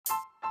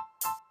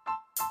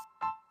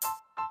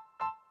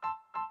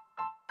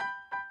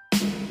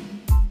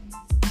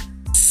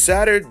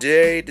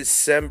Saturday,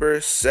 December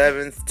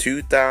 7th,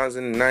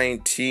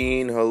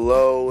 2019.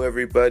 Hello,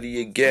 everybody,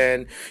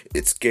 again.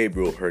 It's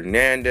Gabriel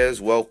Hernandez.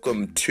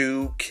 Welcome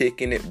to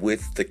Kicking It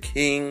with the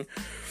King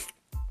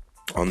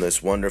on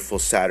this wonderful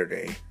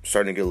Saturday.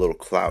 Starting to get a little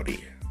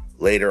cloudy.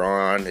 Later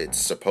on, it's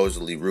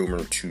supposedly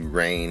rumored to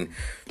rain.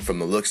 From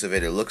the looks of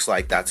it, it looks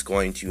like that's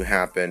going to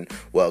happen.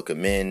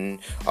 Welcome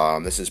in.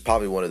 This is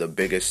probably one of the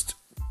biggest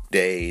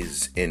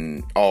days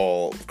in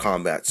all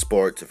combat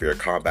sports. If you're a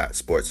combat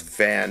sports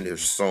fan,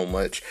 there's so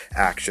much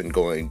action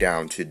going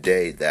down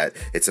today that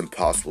it's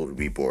impossible to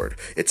be bored.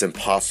 It's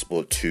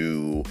impossible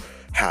to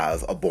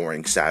have a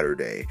boring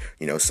Saturday.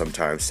 You know,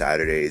 sometimes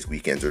Saturdays,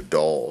 weekends are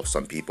dull.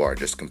 Some people are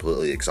just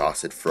completely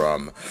exhausted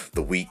from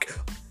the week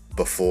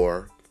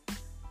before,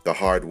 the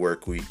hard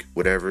work week,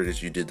 whatever it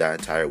is you did that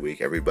entire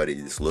week. Everybody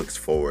just looks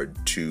forward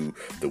to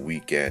the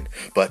weekend.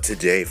 But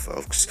today,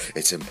 folks,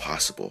 it's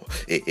impossible.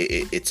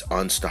 It's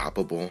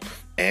unstoppable,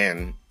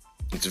 and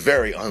it's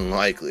very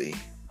unlikely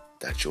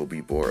that you'll be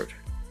bored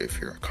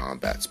if you're a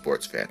combat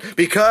sports fan,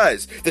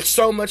 because there's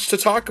so much to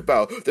talk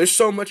about. There's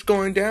so much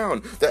going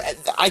down that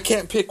I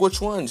can't pick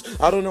which ones.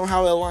 I don't know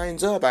how it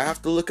lines up. I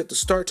have to look at the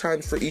start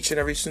times for each and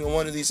every single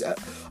one of these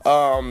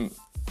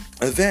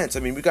events. I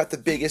mean, we got the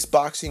biggest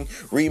boxing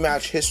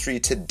rematch history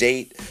to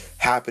date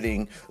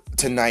happening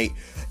tonight.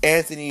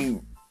 Anthony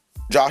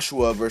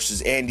Joshua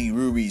versus Andy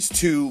Ruiz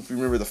 2. If you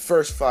remember the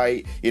first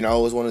fight, it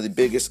was one of the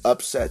biggest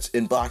upsets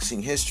in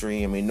boxing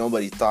history. I mean,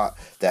 nobody thought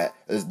that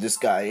this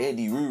guy,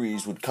 Andy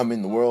Ruiz, would come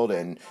in the world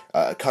and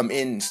come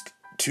in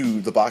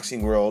to the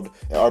boxing world,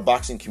 our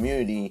boxing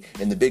community,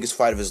 in the biggest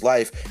fight of his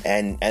life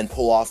and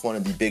pull off one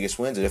of the biggest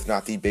wins, and if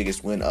not the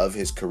biggest win of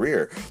his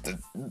career.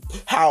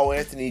 How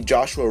Anthony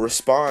Joshua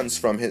responds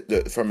from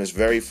his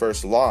very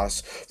first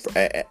loss,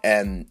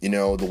 and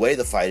the way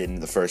the fight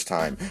ended the first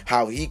time,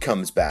 how he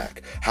comes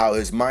back, how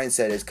his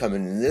mindset is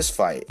coming in this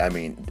fight. I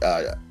mean,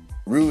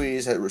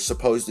 Ruiz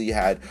supposedly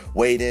had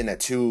weighed in at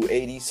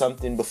 280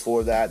 something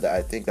before that.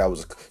 I think that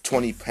was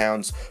 20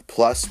 pounds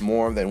plus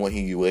more than what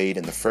he weighed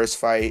in the first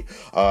fight.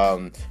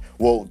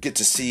 We'll get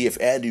to see if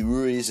Andy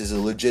Ruiz is as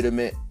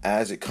legitimate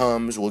as it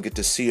comes. We'll get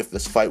to see if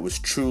this fight was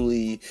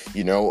truly,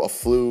 a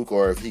fluke,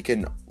 or if he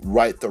can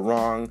right the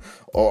wrong,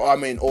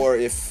 or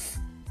if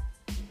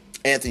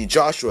Anthony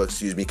Joshua,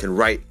 can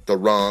right the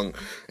wrong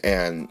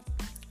and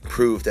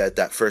prove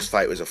that first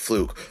fight was a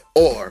fluke.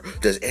 Or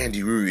does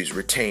Andy Ruiz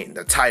retain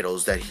the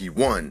titles that he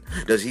won?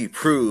 Does he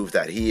prove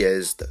that he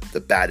is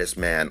the baddest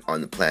man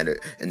on the planet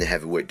in the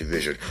heavyweight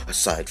division,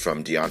 aside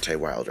from Deontay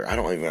Wilder? I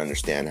don't even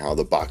understand how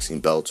the boxing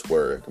belts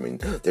work. I mean,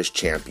 there's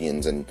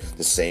champions and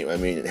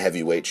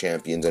heavyweight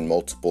champions and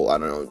multiple. I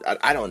don't know.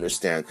 I don't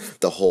understand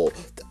the whole.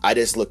 I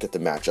just look at the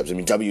matchups. I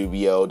mean,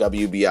 WBO,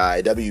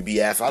 WBI,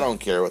 WBF. I don't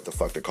care what the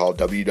fuck they're called.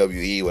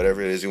 WWE,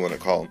 whatever it is you want to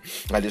call them.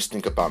 I just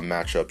think about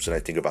matchups, and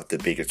I think about the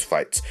biggest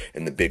fights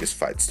and the biggest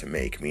fights to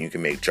make. I mean, you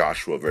can make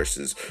Joshua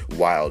versus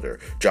Wilder,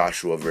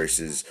 Joshua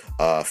versus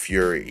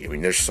Fury. I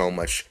mean, there's so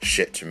much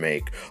shit to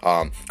make.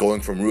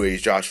 Going from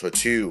Ruiz Joshua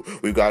 2,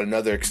 we've got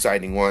another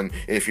exciting one.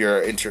 If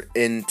you're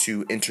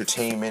into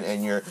entertainment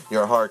and you're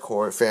a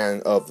hardcore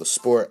fan of the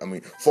sport, I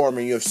mean, former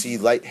UFC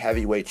light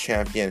heavyweight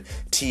champion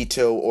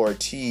Tito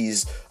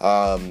Ortiz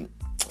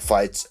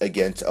fights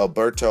against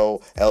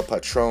Alberto El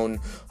Patron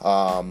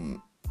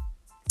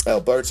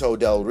Alberto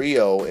Del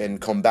Rio in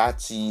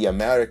Combate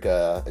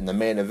America in the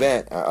main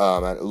event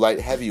at light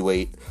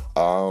heavyweight.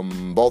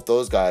 Both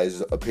those guys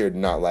appeared to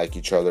not like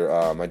each other.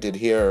 I did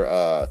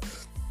hear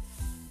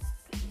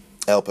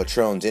El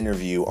Patron's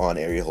interview on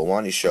Ariel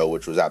Helwani's show,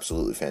 which was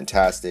absolutely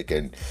fantastic,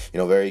 and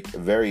very,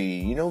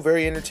 very,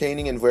 very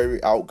entertaining and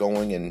very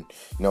outgoing, and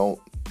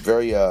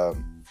very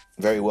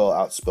very well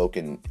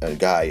outspoken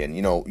guy. And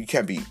you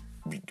can't be.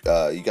 You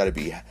got to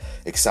be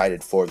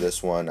excited for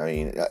this one. I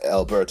mean,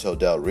 Alberto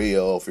Del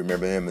Rio, if you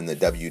remember him in the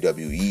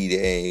WWE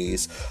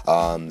days,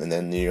 and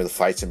then the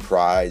fights in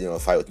Pride, the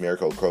fight with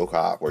Mirko Cro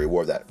Cop where he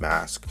wore that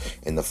mask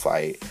in the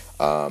fight,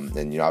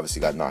 and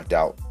obviously got knocked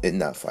out in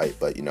that fight.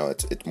 But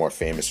it's more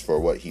famous for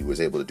what he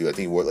was able to do. I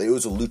think it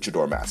was a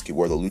luchador mask. He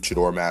wore the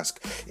luchador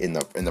mask in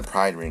the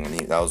Pride ring, and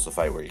that was the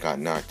fight where he got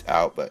knocked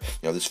out. But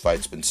this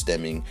fight's been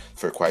stemming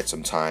for quite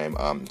some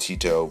time.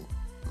 Tito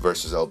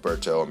versus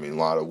Alberto. I mean, a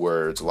lot of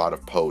words, a lot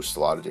of posts,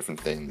 a lot of different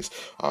things.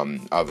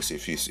 Obviously,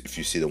 if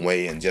you see the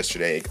weigh-ins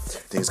yesterday,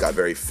 things got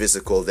very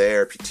physical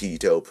there.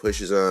 Tito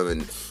pushes him,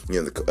 and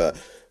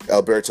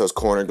Alberto's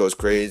corner goes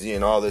crazy,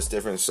 and all this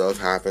different stuff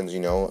happens.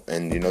 And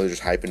they're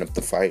just hyping up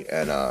the fight,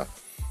 and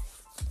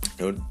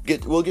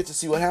we'll get to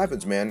see what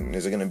happens, man.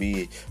 Is it going to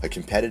be a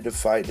competitive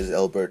fight? Does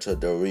Alberto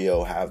Del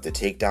Rio have the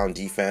takedown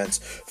defense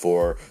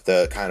for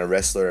the kind of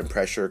wrestler and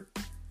pressure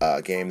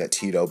game that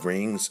Tito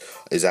brings?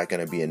 Is that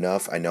going to be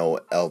enough? I know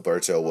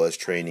Alberto was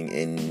training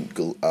in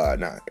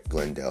not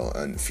Glendale,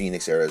 in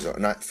Phoenix, Arizona,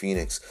 not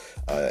Phoenix,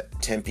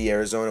 Tempe,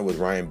 Arizona, with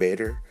Ryan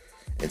Bader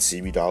and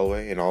CB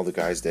Dalloway and all the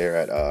guys there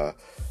at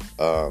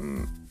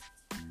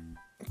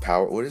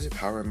Power. What is it?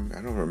 Power.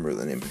 I don't remember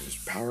the name. Is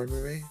it Power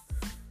MMA?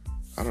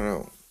 I don't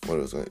know. what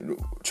was it?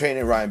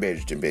 Training Ryan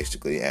Baderson,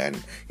 basically,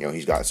 and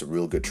he's got some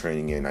real good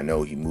training in. I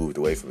know he moved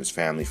away from his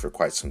family for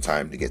quite some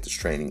time to get this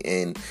training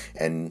in,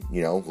 and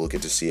we'll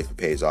get to see if it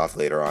pays off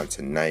later on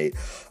tonight.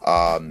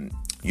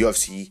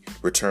 UFC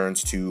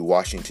returns to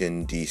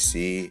Washington,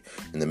 D.C.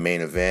 In the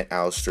main event,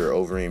 Alistair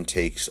Overeem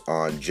takes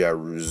on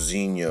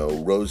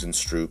Jairzinho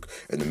Rozenstruik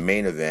in the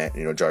main event.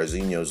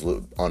 Jairzinho's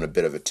on a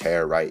bit of a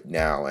tear right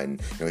now,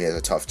 and he has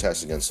a tough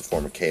test against the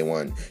former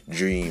K1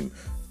 Dream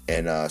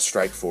and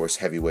Strikeforce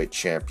heavyweight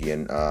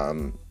champion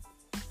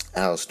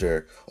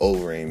Alistair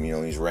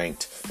Overeem. He's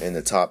ranked in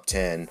the top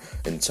 10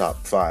 and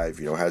top 5,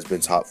 has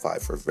been top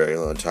 5 for a very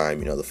long time.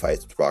 The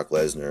fights with Brock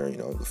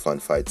Lesnar, the fun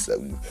fights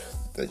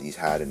that he's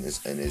had in his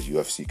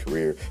UFC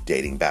career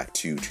dating back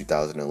to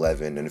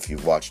 2011. And if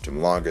you've watched him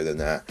longer than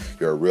that,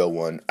 you're a real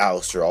one.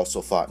 Alistair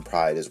also fought in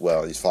Pride as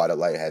well. He's fought at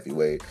light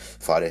heavyweight,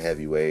 fought at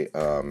heavyweight.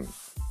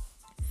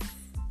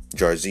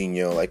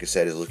 Jairzinho, like I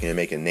said, is looking to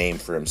make a name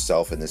for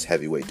himself in this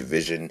heavyweight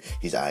division.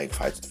 He's eyeing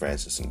fights with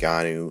Francis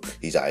Ngannou.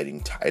 He's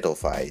eyeing title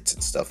fights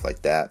and stuff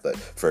like that. But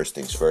first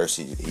things first,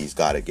 he's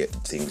got to get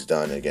things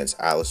done against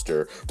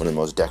Alistair, one of the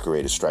most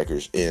decorated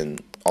strikers in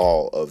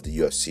all of the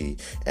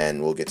UFC.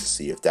 And we'll get to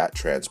see if that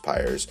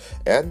transpires.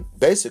 And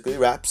basically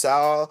wraps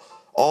out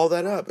all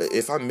that up.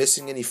 If I'm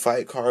missing any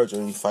fight cards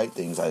or any fight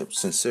things, I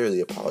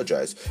sincerely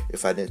apologize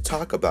if I didn't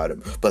talk about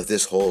them. But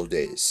this whole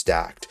day is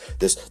stacked.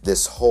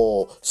 This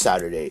whole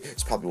Saturday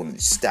is probably one of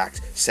these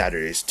stacked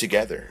Saturdays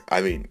together.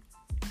 I mean,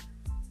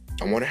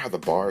 I wonder how the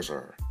bars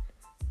are.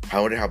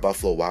 I wonder how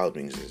Buffalo Wild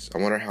Wings is. I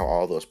wonder how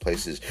all those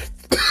places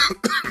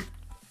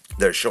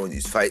that are showing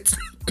these fights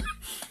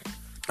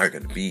are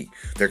going to be.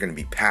 They're going to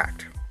be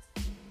packed.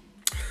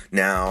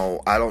 Now,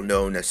 I don't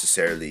know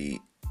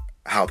necessarily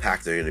how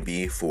packed they're going to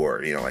be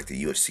for, like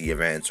the UFC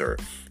events or,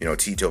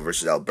 Tito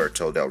versus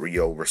Alberto Del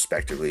Rio,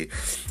 respectively.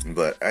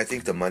 But I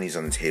think the money's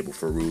on the table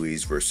for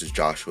Ruiz versus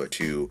Joshua,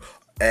 too.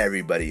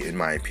 Everybody, in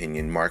my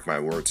opinion, mark my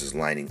words, is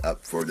lining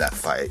up for that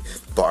fight.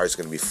 Bar's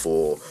going to be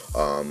full.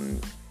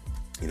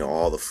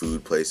 All the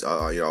food places,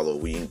 all the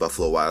wing,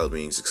 Buffalo Wild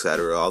Wings,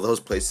 etc. All those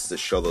places that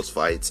show those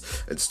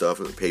fights and stuff,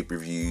 and the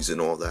pay-per-views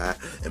and all that,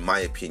 in my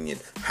opinion,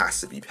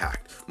 has to be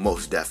packed.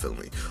 Most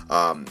definitely.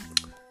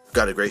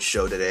 Got a great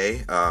show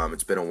today.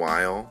 It's been a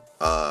while.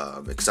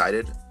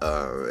 Excited.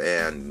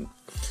 And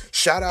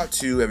shout out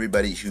to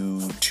everybody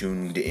who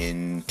tuned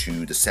in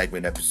to the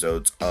segment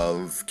episodes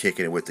of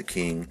Kicking It With The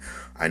King.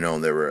 I know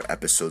there were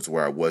episodes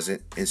where I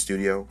wasn't in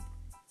studio.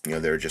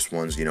 There were just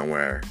ones,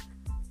 where,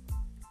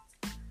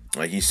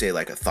 like you say,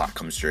 like a thought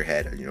comes to your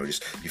head, and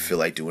just you feel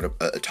like doing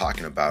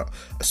talking about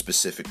a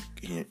specific,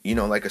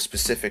 like a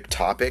specific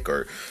topic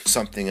or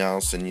something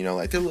else, and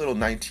like they're little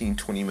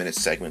 19-20 minute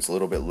segments, a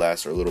little bit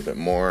less or a little bit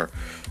more,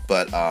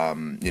 but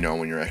when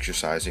you're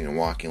exercising and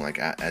walking, like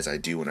as I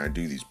do when I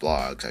do these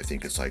blogs, I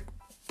think it's like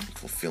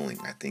fulfilling.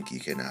 I think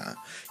you can,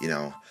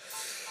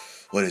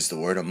 what is the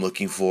word I'm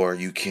looking for?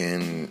 You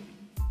can,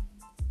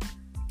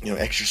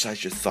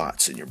 exercise your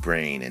thoughts in your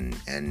brain,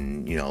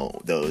 and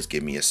those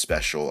give me a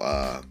special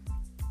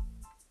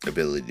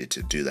ability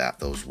to do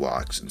those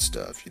walks and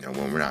stuff.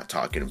 When we're not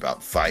talking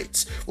about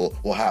fights,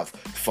 we'll have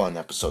fun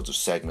episodes of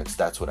segments.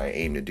 That's what I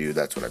aim to do.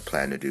 That's what I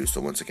plan to do.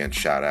 So once again,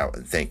 shout out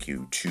and thank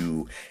you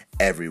to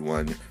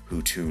everyone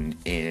who tuned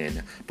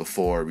in.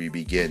 Before we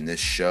begin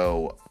this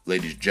show,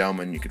 ladies and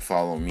gentlemen, you can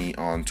follow me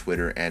on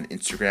Twitter and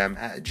Instagram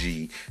at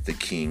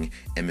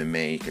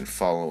GTheKingMMA. You can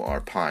follow our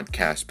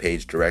podcast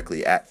page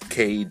directly at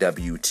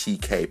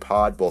KWTK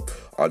Pod,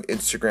 both on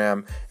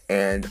Instagram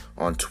and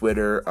on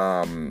Twitter.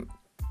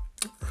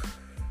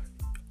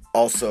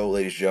 Also,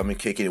 ladies and gentlemen,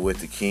 Kicking It With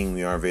The King,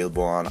 we are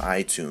available on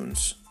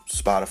iTunes,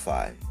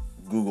 Spotify,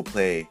 Google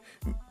Play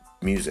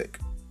Music,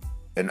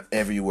 and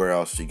everywhere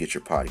else you get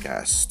your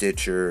podcasts,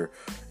 Stitcher,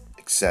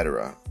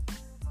 etc.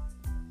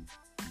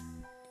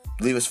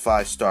 Leave us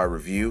 5-star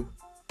review,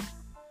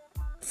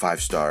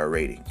 5-star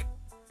rating.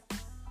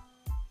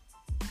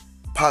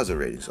 Positive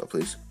rating, so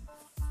please.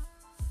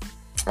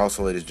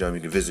 Also, ladies and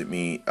gentlemen, you can visit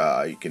me.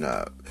 You can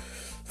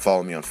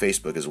follow me on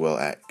Facebook as well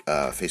at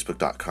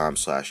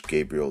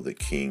facebook.com/Gabriel the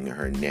King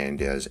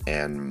Hernandez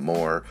and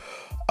more.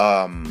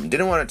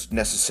 Didn't want to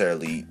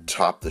necessarily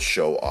top the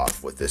show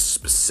off with this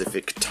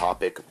specific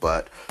topic,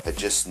 but I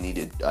just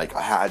needed, I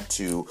had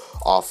to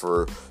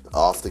offer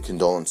off the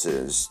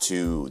condolences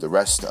to the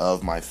rest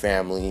of my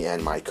family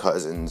and my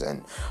cousins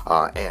and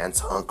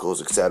aunts,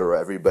 uncles, etc.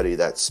 Everybody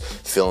that's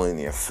feeling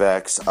the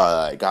effects.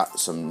 I got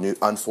some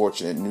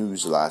unfortunate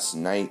news last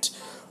night.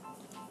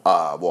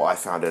 I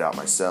found it out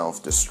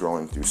myself just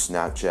scrolling through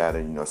Snapchat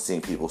and,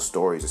 seeing people's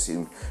stories.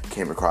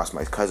 Came across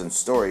my cousin's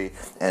story,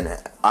 and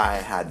I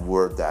had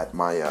word that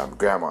my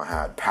grandma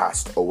had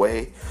passed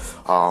away.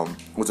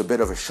 It was a bit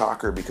of a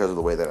shocker because of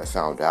the way that I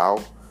found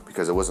out,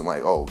 because it wasn't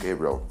like, oh,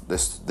 Gabriel,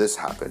 this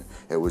happened.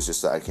 It was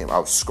just that I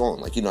was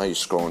scrolling, like, you're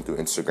scrolling through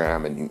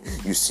Instagram and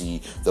you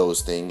see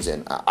those things,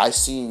 and I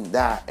seen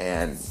that,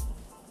 and,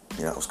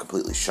 I was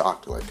completely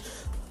shocked, like,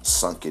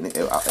 sunk in it.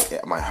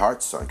 My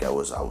heart sunk. I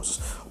was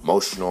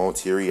emotional,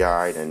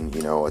 teary-eyed, and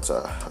it's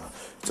a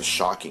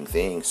shocking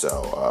thing.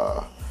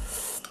 So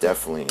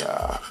definitely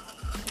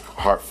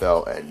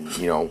heartfelt, and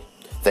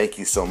thank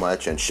you so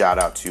much, and shout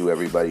out to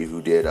everybody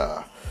who did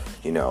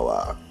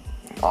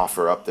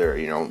offer up their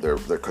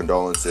their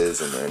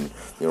condolences, and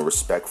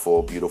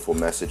respectful, beautiful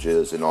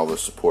messages, and all the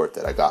support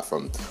that I got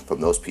from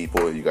those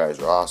people. You guys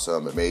are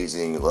awesome,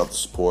 amazing, love the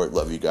support,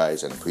 love you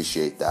guys, and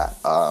appreciate that.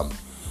 A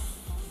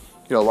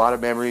lot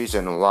of memories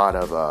and a lot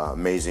of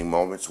amazing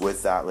moments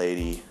with that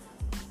lady.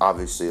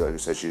 Obviously, like I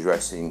said, she's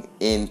resting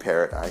in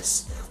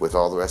paradise with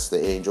all the rest of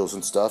the angels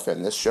and stuff,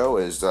 and this show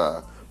is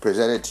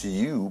presented to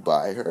you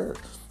by her.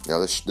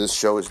 This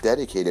show is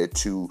dedicated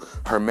to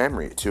her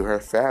memory, to her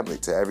family,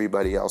 to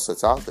everybody else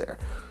that's out there.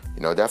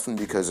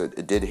 Definitely because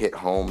it did hit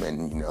home,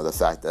 and the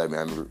fact that I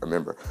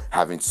remember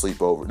having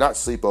not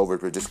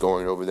sleepover, but just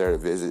going over there to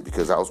visit,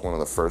 because that was one of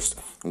the first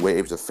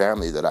waves of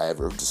family that I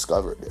ever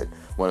discovered. And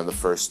one of the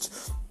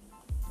first,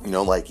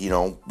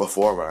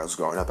 before when I was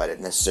growing up, I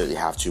didn't necessarily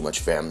have too much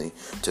family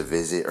to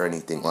visit or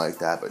anything like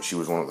that, but she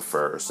was one of the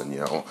first, and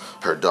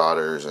her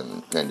daughters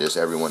and just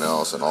everyone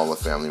else and all the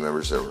family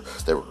members that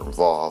were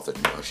involved, and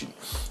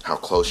how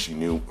close she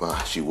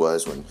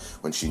was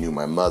when she knew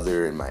my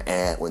mother and my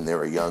aunt when they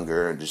were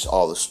younger, and just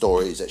all the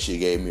stories that she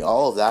gave me.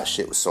 All of that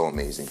shit was so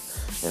amazing,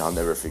 and I'll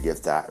never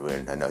forget that.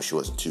 I know she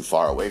wasn't too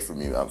far away from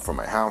me, from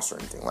my house or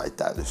anything like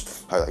that.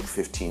 Just probably like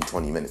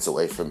 15-20 minutes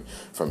away from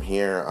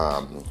here.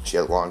 She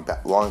had a long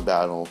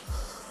battle,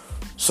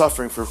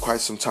 suffering for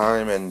quite some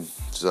time, and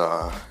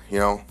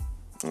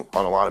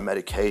on a lot of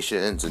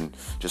medications, and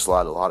just a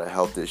lot of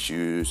health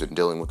issues, and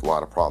dealing with a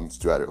lot of problems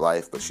throughout her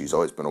life. But she's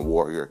always been a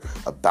warrior,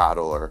 a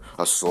battler,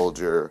 a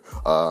soldier,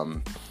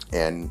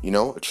 and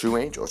a true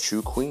angel, a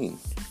true queen.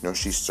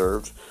 She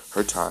served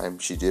her time.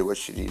 She did what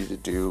she needed to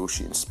do.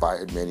 She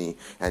inspired many,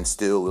 and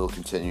still will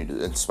continue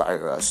to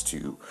inspire us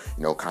to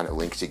kind of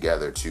link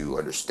together to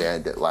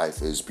understand that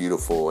life is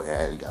beautiful,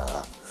 and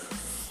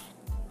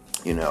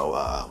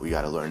we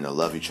got to learn to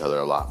love each other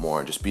a lot more,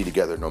 and just be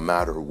together no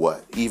matter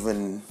what.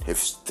 Even if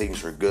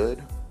things are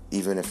good,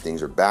 even if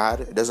things are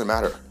bad, it doesn't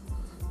matter.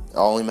 It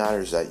only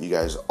matters that you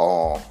guys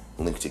all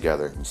link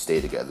together and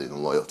stay together, and the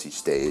loyalty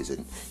stays,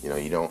 and you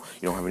don't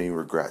have any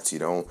regrets. You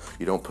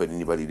don't put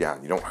anybody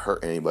down. You don't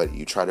hurt anybody.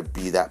 You try to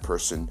be that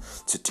person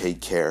to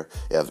take care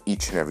of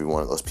each and every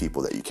one of those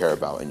people that you care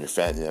about, and your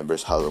family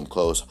members. Hug them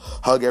close.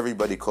 Hug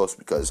everybody close,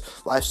 because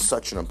life's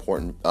such an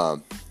important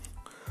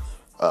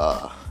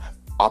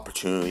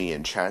opportunity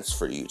and chance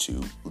for you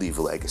to leave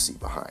a legacy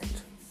behind.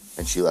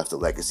 And she left a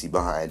legacy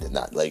behind, and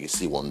that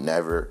legacy will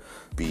never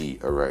be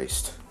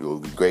erased. It will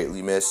be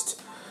greatly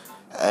missed.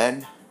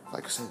 And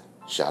like I said,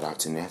 shout out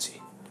to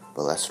Nancy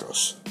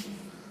Balestros.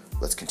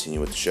 Let's continue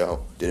with the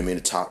show. Didn't mean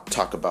to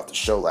talk about the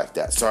show like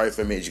that. Sorry if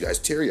I made you guys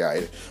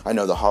teary-eyed. I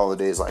know the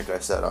holidays, like I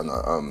said on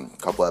the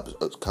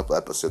couple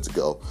episodes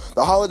ago,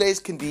 the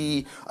holidays can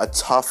be a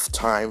tough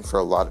time for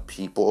a lot of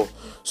people.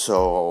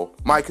 So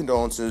my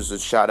condolences, and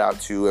shout out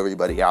to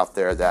everybody out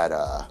there that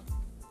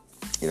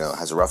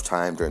has a rough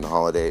time during the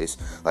holidays.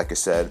 Like I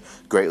said,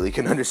 greatly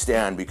can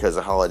understand, because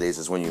the holidays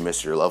is when you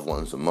miss your loved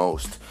ones the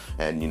most,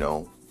 and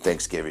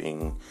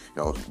Thanksgiving,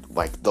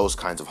 like those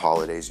kinds of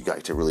holidays, you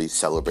got to really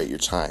celebrate your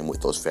time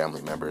with those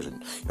family members,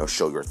 and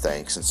show your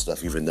thanks and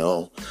stuff. Even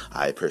though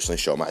I personally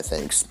show my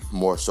thanks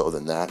more so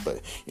than that,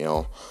 but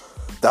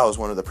that was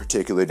one of the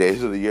particular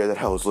days of the year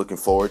that I was looking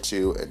forward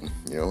to, and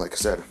like I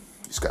said,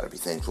 you just got to be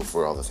thankful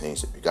for all the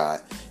things that you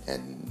got,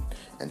 and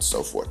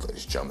so forth,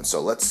 ladies and gentlemen.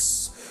 So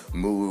let's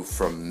move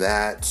from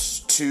that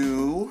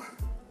to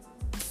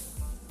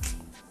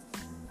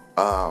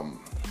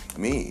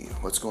me.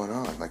 What's going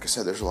on? Like I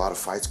said, there's a lot of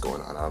fights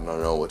going on. I don't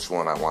know which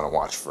one I want to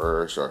watch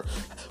first, or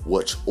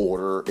which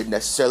order it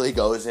necessarily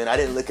goes in. I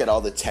didn't look at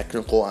all the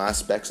technical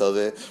aspects of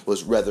it,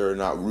 was whether or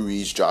not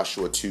Ruiz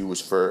Joshua 2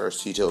 was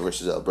first, Tito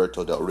versus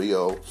Alberto Del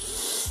Rio.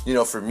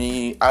 For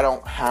me, I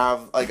don't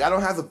have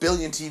a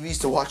billion TVs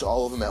to watch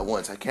all of them at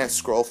once. I can't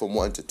scroll from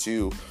 1 to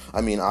 2.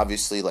 I mean,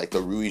 obviously, like,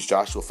 the Ruiz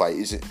Joshua fight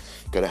isn't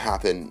going to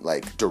happen,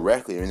 like,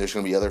 directly. I mean, there's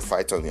going to be other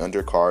fights on the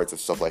undercards and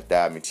stuff like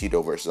that. I mean,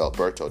 Tito versus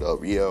Alberto Del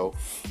Rio.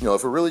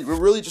 If we're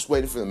really just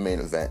waiting for the main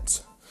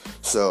event.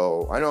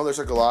 So, I know there's,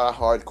 like, a lot of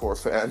hardcore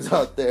fans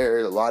out there,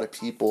 a lot of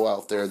people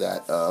out there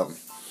that,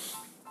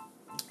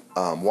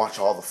 watch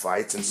all the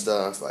fights and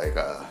stuff. Like,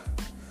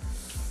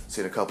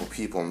 seen a couple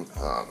people,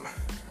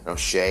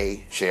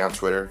 Shay on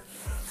Twitter.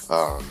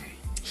 I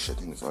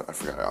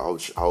forgot.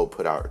 I'll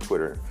put out her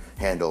Twitter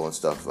handle and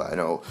stuff. I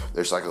know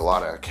there's like a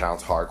lot of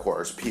accounts,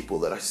 hardcore people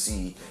that I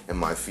see in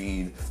my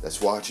feed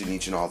that's watching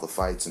each and all the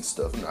fights and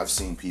stuff. And I've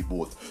seen people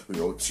with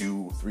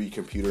 2-3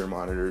 computer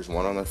monitors,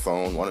 one on their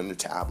phone, one on their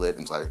tablet,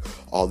 and it's like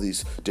all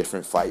these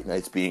different fight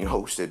nights being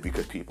hosted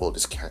because people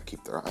just can't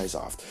keep their eyes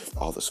off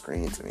all the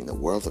screens. I mean, the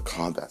world of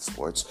combat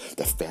sports,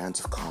 the fans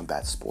of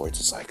combat sports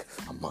is like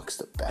amongst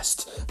the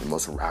best and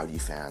most rowdy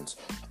fans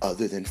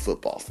other than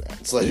football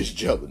fans, ladies and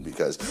gentlemen,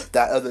 because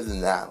other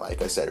than that,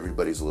 like I said,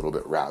 everybody's a little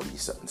bit rowdy and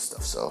stuff.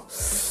 So,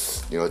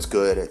 it's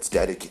good. It's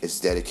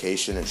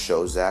dedication. It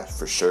shows that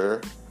for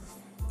sure.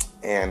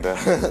 And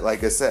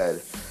like I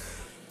said,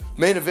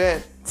 main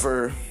event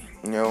for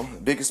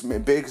biggest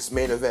main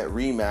event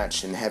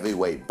rematch in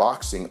heavyweight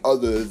boxing,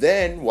 other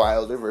than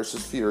Wilder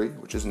versus Fury,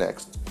 which is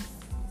next.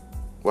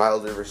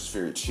 Wilder versus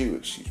Fury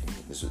 2,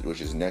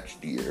 which is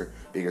next year.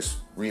 Biggest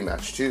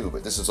rematch too,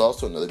 but this is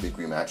also another big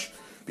rematch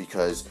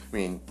because,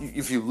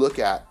 if you look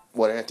at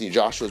what Anthony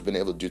Joshua's been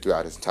able to do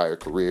throughout his entire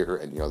career,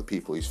 and the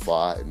people he's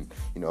fought, and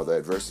the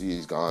adversity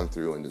he's gone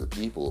through, and the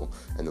people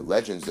and the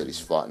legends that he's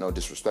fought. No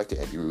disrespect to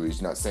Andy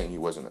Ruiz, not saying he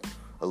wasn't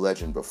a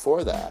legend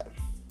before that,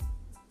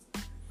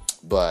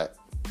 but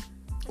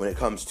when it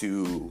comes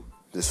to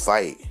this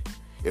fight,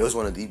 it was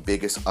one of the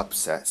biggest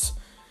upsets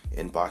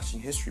in boxing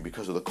history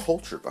because of the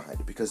culture behind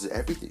it, because of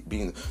everything,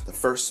 being the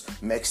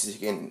first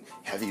Mexican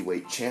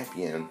heavyweight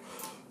champion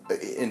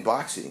in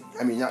boxing.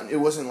 It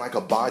wasn't like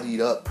a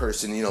bodied up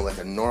person, like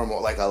a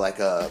normal, like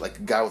a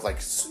guy with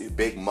like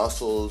big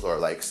muscles, or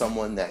like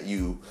someone that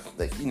you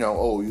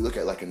you look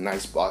at like a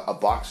nice a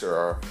boxer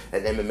or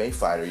an MMA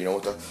fighter,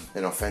 with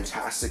a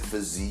fantastic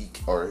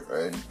physique, or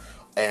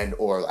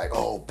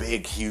like,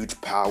 big huge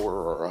power,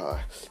 or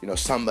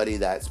somebody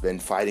that's been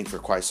fighting for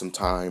quite some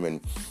time,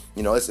 and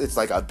it's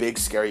like a big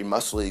scary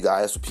muscly guy.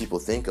 That's what people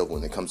think of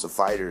when it comes to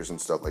fighters and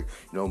stuff, like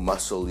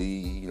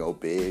muscly,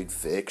 big,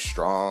 thick,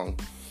 strong.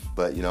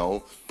 But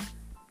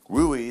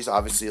Ruiz,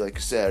 obviously, like I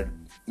said,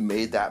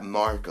 made that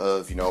mark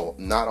of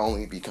not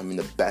only becoming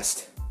the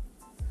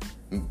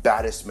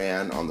baddest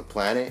man on the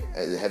planet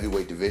at the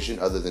heavyweight division,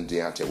 other than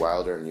Deontay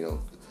Wilder and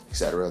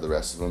etc. The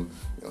rest of them,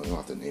 you don't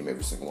have to name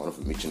every single one of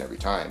them each and every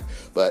time.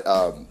 But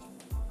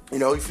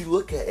if you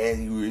look at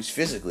Andy Ruiz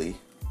physically,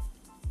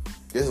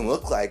 he doesn't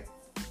look like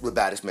the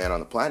baddest man on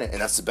the planet,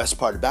 and that's the best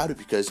part about it,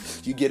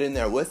 because you get in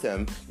there with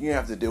him, you don't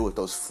have to deal with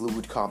those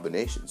fluid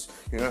combinations.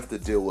 You don't have to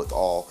deal with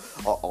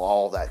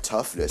all that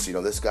toughness.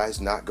 This guy's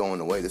not going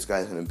away. This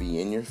guy's going to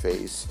be in your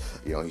face.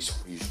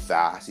 He's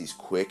fast. He's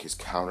quick. His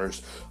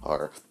counters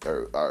are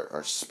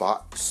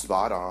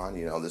spot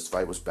on. This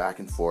fight was back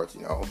and forth.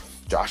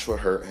 Joshua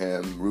hurt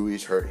him.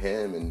 Ruiz hurt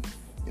him, and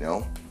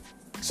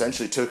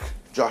essentially took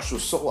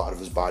Joshua's soul out of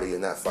his body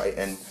in that fight,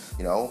 and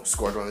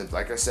scored one of,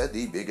 like I said,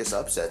 the biggest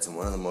upsets and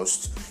one of the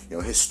most,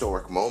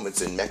 historic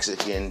moments in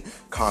Mexican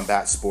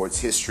combat sports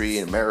history,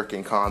 and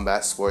American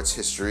combat sports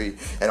history,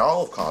 and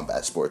all of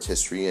combat sports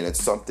history. And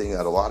it's something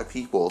that a lot of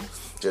people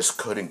just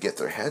couldn't get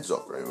their heads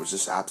over. It was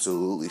just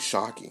absolutely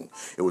shocking.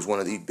 It was one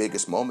of the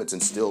biggest moments,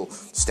 and still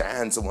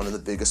stands as one of the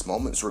biggest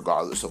moments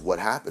regardless of what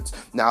happens.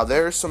 Now,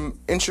 there's some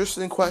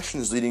interesting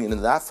questions leading into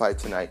that fight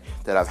tonight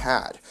that I've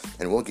had,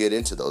 and we'll get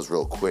into those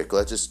real quick.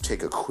 Let's just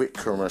take a quick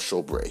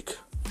commercial break.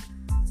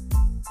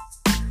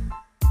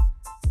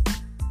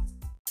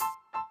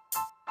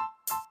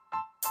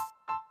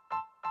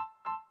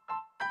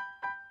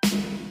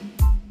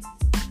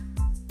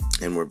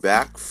 And we're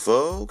back,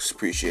 folks.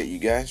 Appreciate you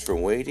guys for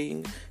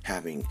waiting,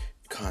 having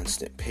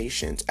constant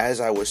patience.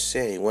 As I was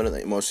saying, one of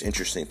the most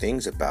interesting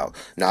things about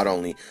not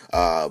only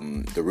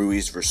the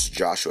Ruiz versus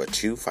Joshua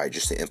 2 fight,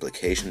 just the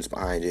implications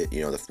behind it,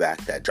 the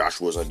fact that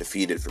Joshua was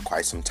undefeated for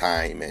quite some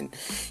time. And,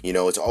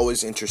 it's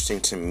always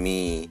interesting to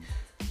me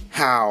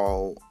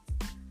how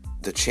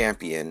the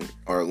champion,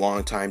 or a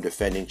long-time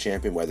defending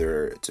champion,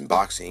 whether it's in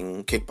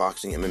boxing,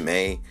 kickboxing,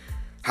 MMA,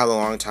 how the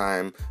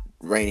long-time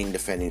reigning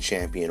defending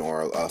champion,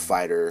 or a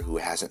fighter who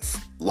hasn't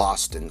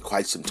lost in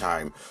quite some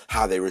time,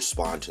 how they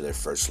respond to their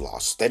first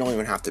loss. They don't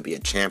even have to be a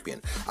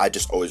champion. I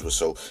just always was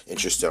so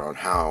interested on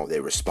how they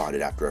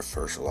responded after a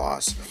first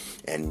loss.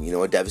 And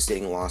a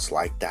devastating loss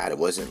like that, it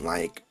wasn't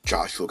like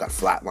Joshua got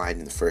flatlined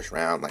in the first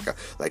round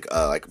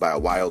like by a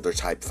Wilder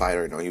type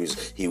fighter.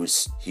 He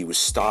was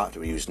stopped,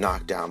 or he was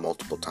knocked down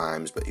multiple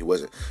times, but he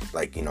wasn't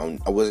like he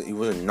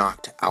wasn't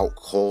knocked out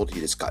cold. He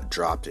just got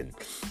dropped and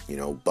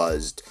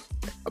buzzed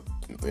a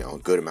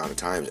good amount of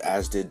times,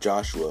 as did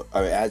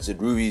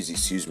Ruiz,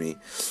 excuse me.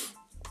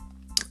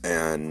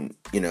 And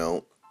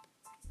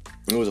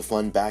it was a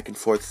fun back and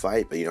forth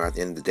fight, but at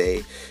the end of the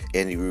day,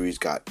 Andy Ruiz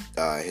got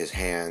his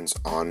hands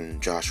on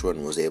Joshua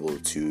and was able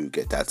to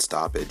get that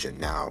stoppage, and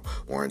now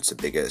warrants the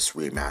biggest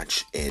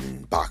rematch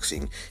in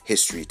boxing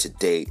history to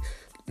date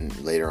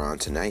later on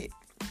tonight.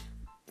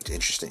 It's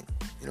interesting,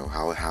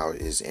 how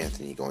is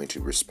Anthony going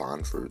to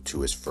respond to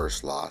his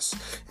first loss,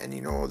 and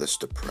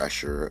the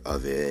pressure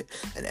of it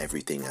and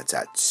everything that's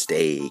at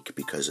stake,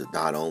 because of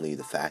not only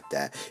the fact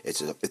that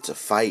it's a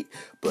fight,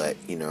 but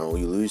you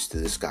lose to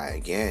this guy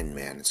again,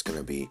 man, it's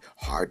gonna be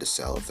hard to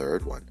sell a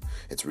third one.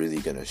 It's really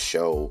gonna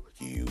show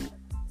you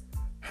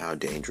how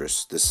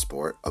dangerous this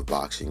sport of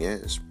boxing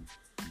is.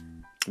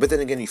 But then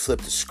again, you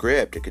flip the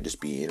script, it could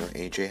just be,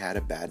 AJ had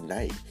a bad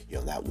night.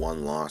 That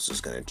one loss is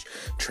going to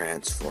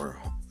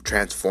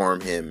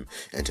transform him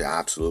into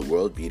absolute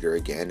world beater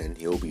again, and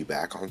he'll be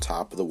back on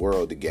top of the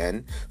world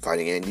again,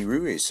 fighting Andy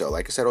Ruiz. So,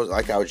 like I said,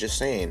 I was just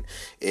saying,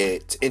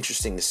 it's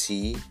interesting to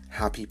see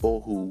how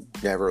people who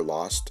never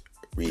lost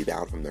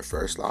rebound from their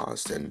first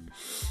loss, and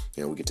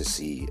we get to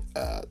see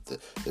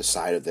the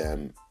side of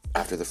them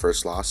after the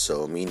first loss,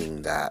 so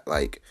meaning that,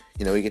 like,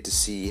 we get to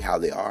see how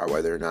they are,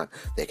 whether or not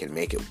they can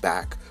make it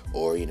back,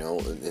 or,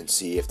 and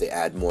see if they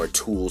add more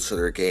tools to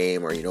their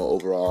game, or,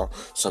 overall,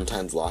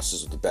 sometimes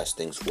losses are the best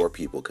things for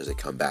people because they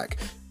come back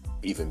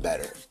even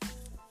better.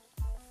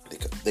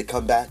 They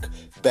come back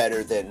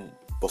better than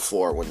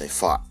before when they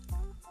fought,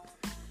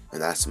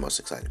 and that's the most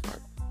exciting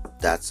part.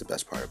 That's the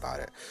best part about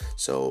it.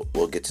 So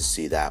we'll get to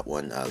see that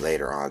one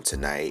later on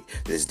tonight.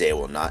 This day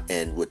will not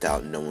end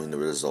without knowing the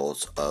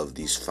results of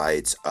these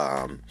fights.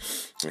 Like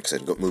I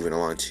said, moving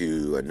on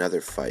to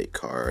another fight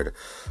card.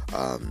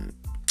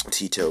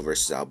 Tito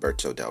versus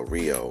Alberto Del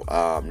Rio.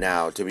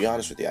 Now, to be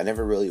honest with you, I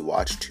never really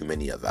watched too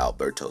many of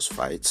Alberto's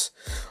fights.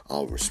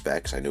 All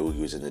respects. I knew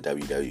he was in the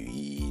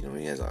WWE.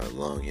 He has a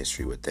long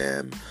history with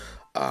them.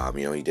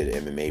 He did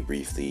MMA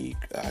briefly,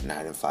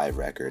 9-5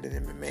 record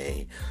in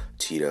MMA.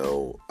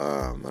 Tito,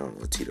 I don't know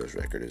what Tito's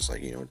record is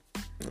like,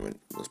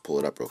 let's pull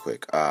it up real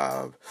quick.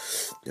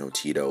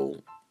 Tito,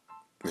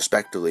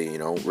 respectively,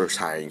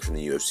 retiring from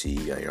the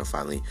UFC,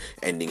 finally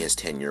ending his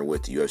tenure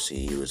with the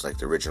UFC. He was like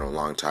the original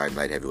long-time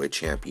light heavyweight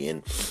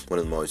champion, one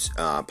of the most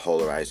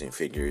polarizing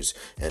figures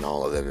in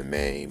all of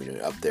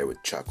MMA, up there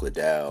with Chuck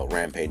Liddell,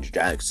 Rampage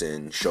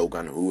Jackson,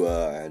 Shogun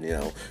Rua,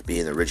 and,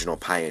 being the original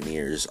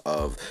pioneers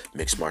of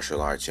mixed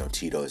martial arts.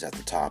 Tito is at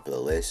the top of the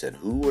list, and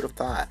who would have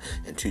thought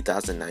in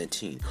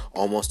 2019,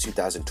 almost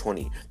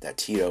 2020, that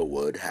Tito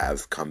would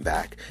have come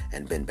back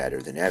and been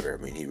better than ever.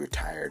 He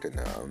retired in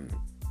the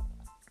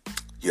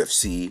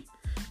UFC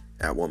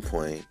at one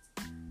point,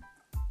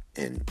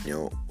 and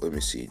let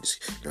me see,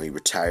 he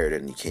retired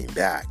and he came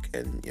back,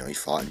 and he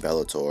fought in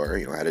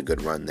Bellator, had a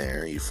good run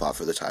there. He fought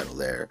for the title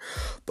there,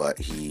 but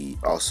he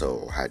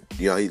also had,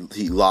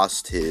 he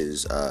lost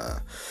his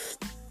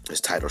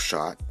title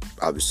shot,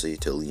 obviously,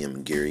 to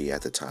Liam Geary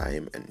at the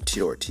time. And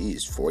Tito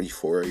Ortiz,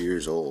 44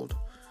 years old.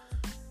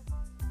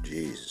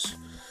 Jeez.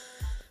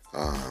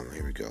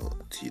 Here we go.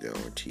 Tito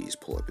Ortiz,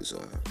 pull up his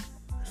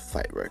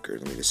fight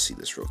record. Let me just see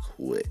this real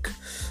quick.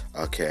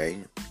 Okay.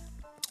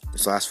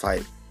 His last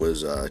fight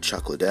was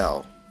Chuck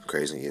Liddell.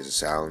 Crazy as it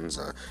sounds.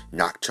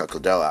 Knocked Chuck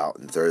Liddell out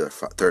in the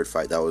third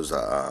fight. That was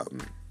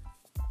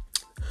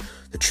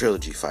the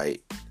trilogy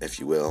fight, if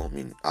you will.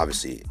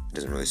 Obviously, it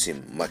doesn't really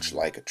seem much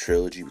like a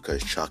trilogy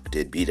because Chuck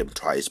did beat him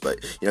twice. But,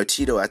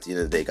 Tito, at the end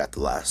of the day, got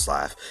the last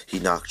laugh. He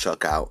knocked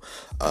Chuck out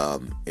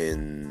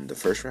in the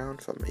first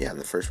round. In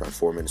the first round,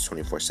 4 minutes,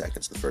 24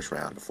 seconds in the first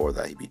round. Before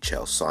that, he beat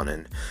Chael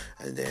Sonnen.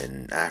 And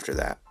then after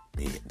that,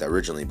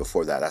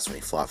 before that, that's when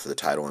he fought for the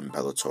title in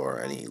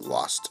Bellator, and he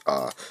lost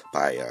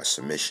by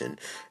submission.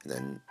 And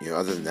then,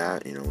 other than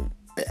that,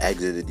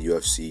 exited the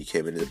UFC,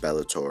 came into the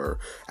Bellator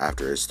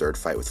after his third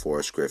fight with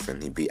Forrest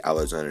Griffin. He beat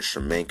Alexander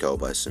Shlemenko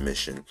by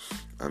submission,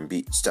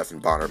 beat Stephan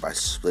Bonner by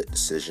split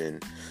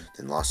decision,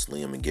 then lost to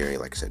Liam Geary,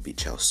 like I said, beat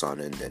Chael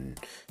Sonnen, then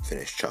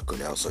finished Chuck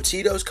Liddell. So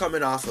Tito's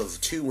coming off of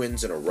 2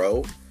 wins in a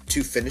row,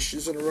 2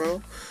 finishes in a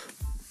row.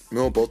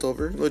 Both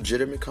over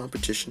legitimate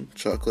competition.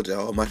 Chuck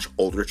Liddell, a much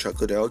older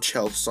Chuck Liddell,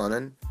 Chael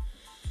Sonnen.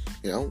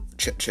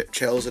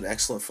 Chael's an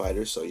excellent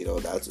fighter, so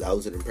that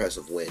was an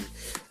impressive win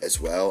as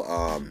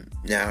well.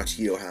 Now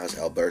Tito has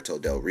Alberto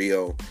Del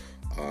Rio.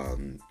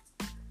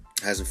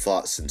 Hasn't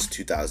fought since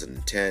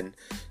 2010,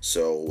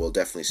 so we'll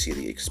definitely see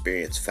the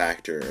experience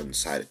factor on the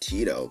side of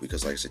Tito,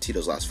 because like I said,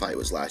 Tito's last fight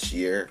was last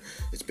year.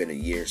 It's been a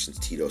year since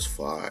Tito's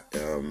fought.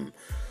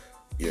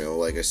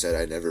 Like I said,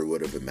 I never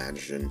would have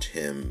imagined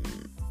him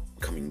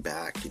coming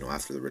back,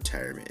 after the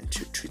retirement in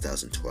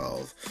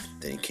 2012.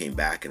 Then he came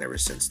back, and ever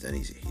since then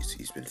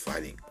he's been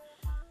fighting.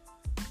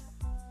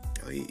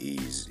 He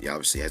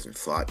obviously hasn't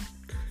fought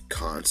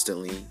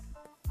constantly,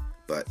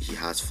 but he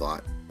has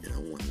fought.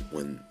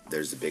 When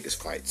there's the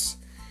biggest fights.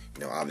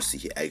 Obviously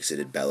he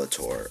exited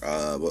Bellator.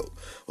 What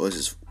was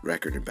his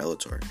record in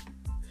Bellator? 1,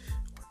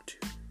 2,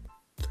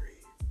 3,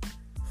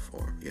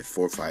 4. He had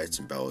 4 fights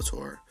in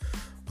Bellator,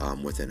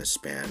 within a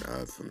span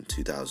of from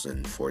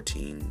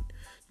 2014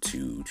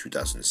 to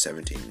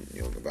 2017,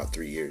 about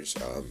 3 years.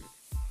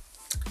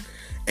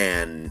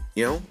 And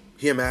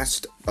he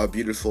amassed a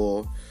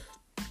beautiful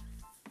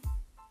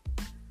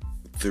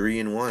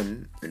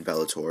 3-1 in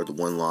Bellator, the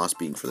 1 loss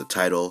being for the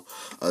title.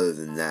 Other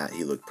than that,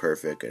 he looked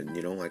perfect. And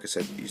like I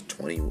said, he's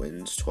 20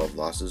 wins, 12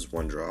 losses,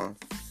 1 draw.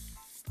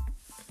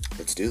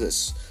 Let's do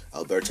this.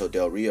 Alberto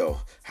Del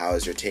Rio, how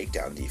is your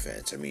takedown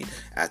defense?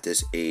 At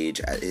this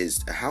age,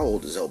 how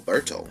old is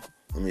Alberto?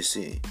 Let me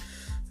see.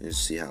 Let's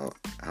see how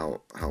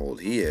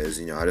old he is.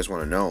 I just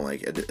want to know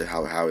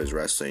how his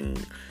wrestling,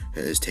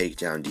 his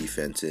takedown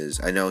defense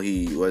is. I know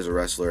he was a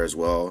wrestler as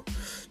well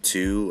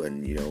too,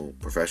 and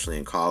professionally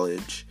in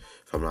college,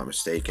 if I'm not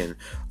mistaken.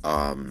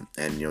 And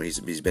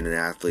he's been an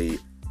athlete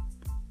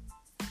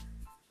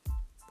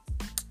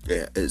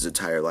his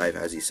entire life.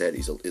 As he said,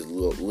 he's a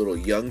little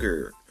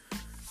younger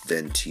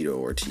than Tito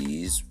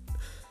Ortiz,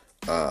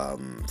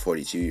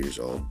 42 years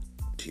old.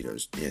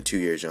 Tito's 2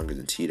 years younger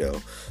than Tito.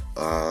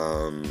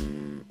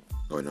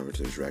 Going over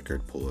to his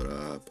record, pull it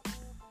up.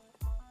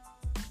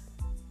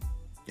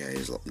 He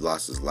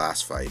lost his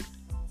last fight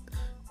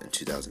in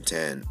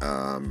 2010.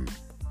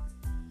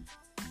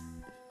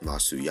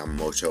 lost to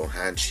Yamamoto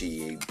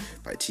Hanshi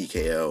by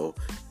TKO,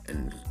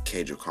 and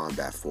Cage of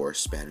Combat Force,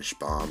 Spanish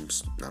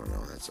Bombs. I don't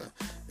know, that's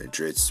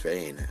Madrid,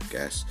 Spain, I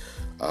guess.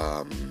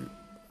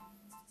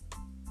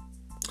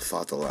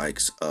 Fought the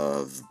likes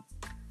of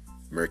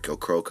Mirko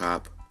Cro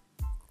Cop.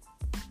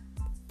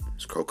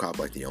 Is Cro Cop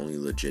like the only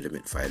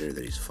legitimate fighter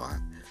that he's fought?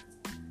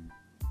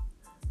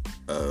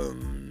 A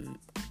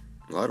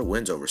lot of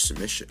wins over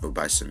submission, or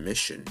by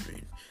submission. I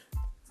mean,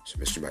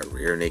 submission by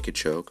rear naked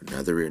choke,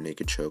 another rear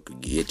naked choke, a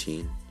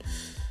guillotine.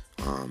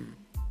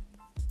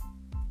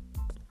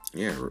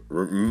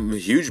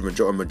 Huge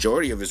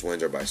majority of his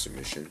wins are by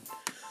submission.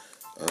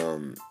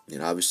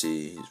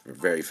 Obviously he's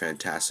very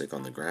fantastic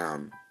on the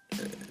ground.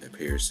 It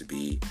appears to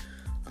be.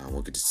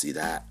 We'll get to see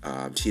that.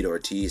 Tito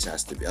Ortiz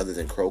has to be, other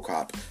than Cro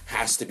Cop,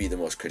 has to be the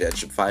most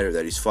credentialed fighter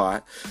that he's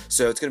fought.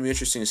 So it's going to be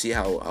interesting to see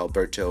how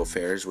Alberto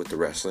fares with the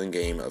wrestling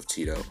game of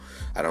Tito.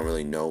 I don't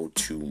really know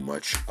too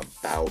much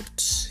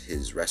about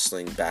his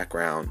wrestling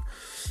background,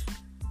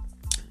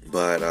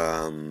 but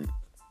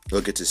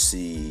we'll get to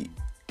see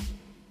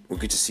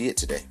it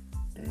today.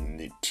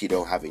 And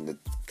Tito having the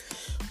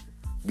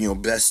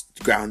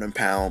best ground and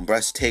pound,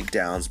 best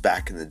takedowns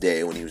back in the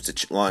day when he was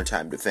a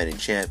long-time defending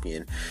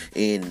champion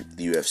in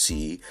the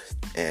UFC.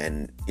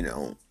 And,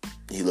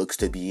 he looks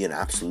to be in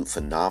absolute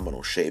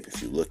phenomenal shape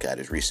if you look at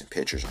his recent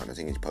pictures I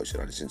think he's posted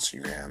on his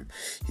Instagram.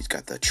 He's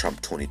got the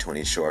Trump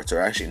 2020 shorts, or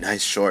actually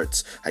nice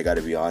shorts. I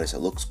gotta be honest, it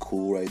looks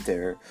cool right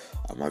there.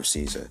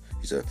 Obviously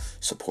he's a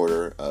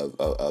supporter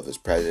of his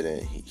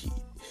president.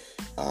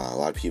 A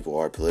lot of people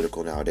are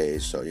political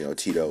nowadays, so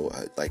Tito,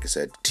 like I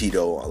said,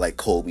 like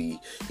Kobe,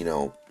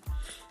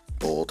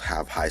 both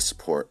have high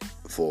support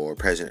for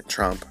President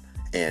Trump,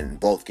 and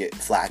both get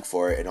flack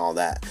for it and all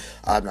that.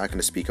 I'm not going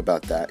to speak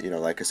about that.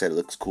 Like I said, it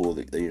looks cool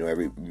that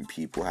every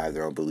people have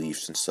their own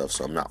beliefs and stuff,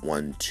 so I'm not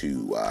one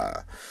to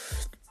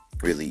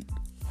really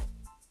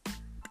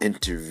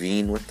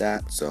intervene with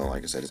that. So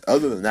like I said,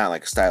 other than that,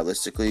 like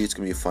stylistically, it's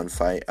gonna be a fun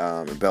fight.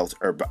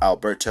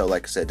 Alberto,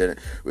 like I said, didn't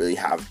really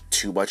have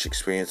too much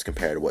experience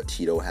compared to what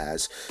Tito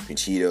has. I mean,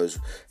 Tito's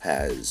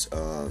has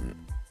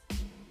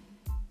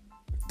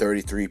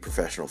 33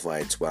 professional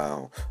fights,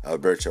 while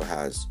Alberto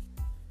has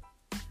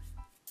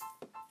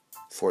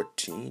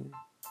 14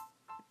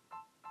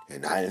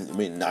 and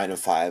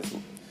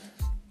 9-5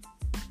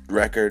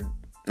 record.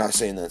 Not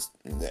saying that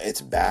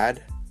it's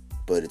bad,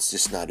 but it's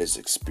just not as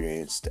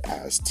experienced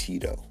as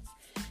Tito.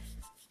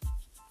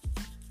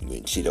 I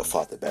mean, Tito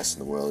fought the best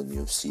in the world in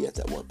the UFC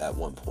at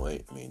one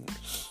point. I mean,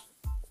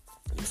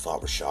 he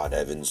fought Rashad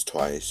Evans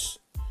twice.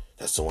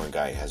 That's the one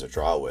guy he has a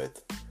draw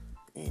with. I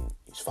mean,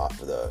 he's fought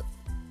for the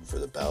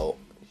belt.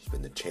 He's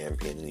been the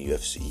champion in the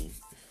UFC.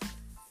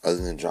 Other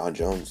than John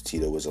Jones,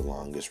 Tito was the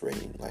longest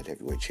reigning light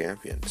heavyweight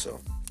champion. So,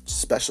 it's a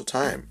special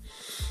time,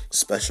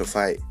 special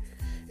fight.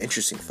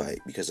 Interesting fight,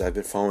 because I've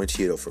been following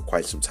Tito for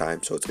quite some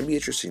time, so it's going to be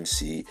interesting to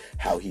see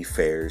how he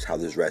fares, how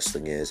his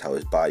wrestling is, how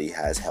his body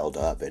has held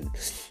up, and,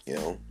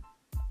 your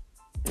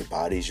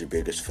body's your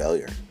biggest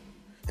failure.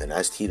 And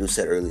as Tito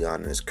said early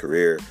on in his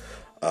career,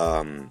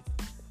 like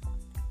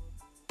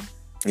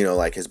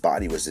his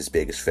body was his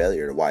biggest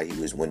failure to why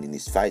he was winning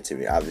these fights. I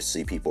mean,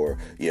 obviously people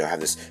had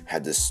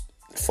this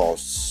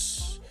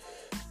false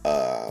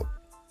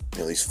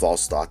these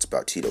false thoughts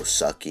about Tito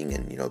sucking,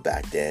 and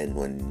back then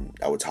when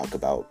I would talk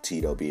about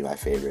Tito being my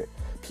favorite,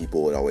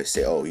 people would always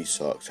say, "Oh, he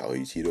sucks.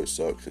 Tito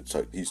sucks.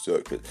 He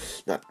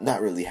sucks," but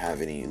not really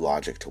have any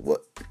logic to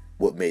what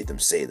made them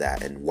say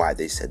that and why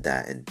they said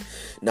that, and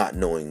not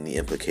knowing the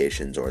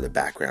implications or the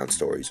background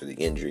stories or the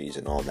injuries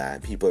and all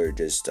that. People are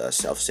just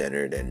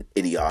self-centered and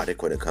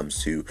idiotic when it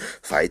comes to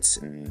fights,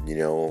 and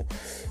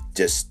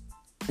just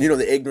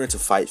the ignorance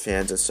of fight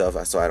fans and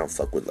stuff. So I don't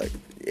fuck with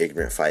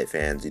ignorant fight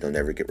fans.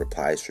 Never get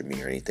replies from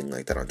me or anything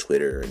like that on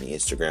Twitter or any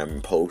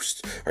Instagram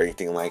posts or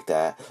anything like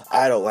that.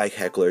 I don't like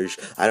hecklers.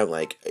 I don't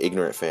like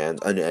ignorant fans,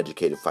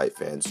 uneducated fight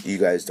fans. You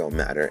guys don't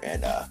matter.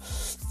 And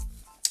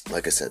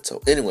like I said,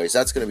 so anyways,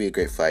 that's going to be a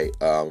great fight.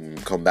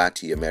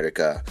 Combate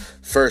America,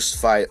 first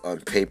fight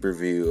on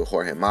pay-per-view.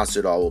 Jorge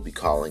Masvidal will be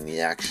calling the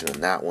action on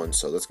that one,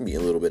 so that's going to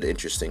be a little bit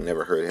interesting.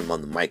 Never heard him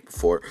on the mic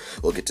before.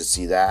 We'll get to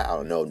see that. I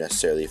don't know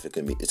necessarily if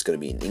it's going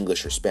to be in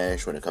English or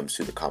Spanish when it comes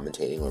to the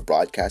commentating or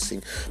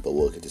broadcasting, but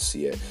we'll get to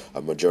see it.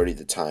 A majority of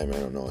the time, I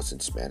don't know, it's in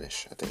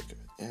Spanish, I think.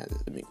 Yeah,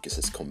 because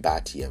it's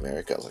Combate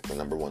America. It's like the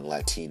number one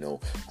Latino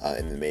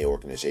MMA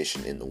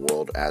organization in the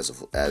world as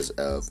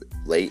of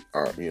late,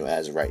 or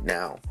as of right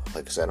now.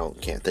 Like I said,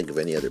 can't think of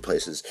any other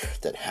places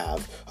that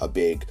have a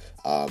big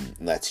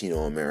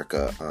Latino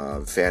America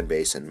fan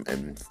base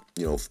and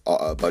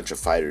a bunch of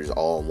fighters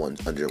all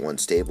under one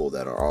stable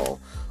that are all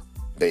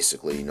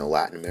basically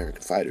Latin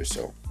American fighters.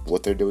 So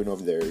what they're doing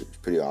over there is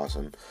pretty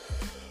awesome.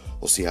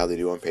 We'll see how they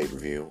do on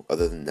pay-per-view.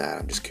 Other than that,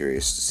 I'm just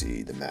curious to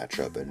see the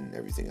matchup and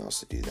everything else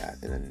to do that.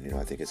 And then,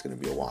 I think it's going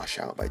to be a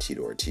washout by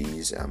Tito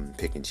Ortiz. I'm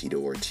picking Tito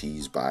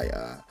Ortiz by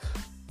a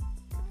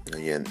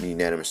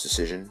unanimous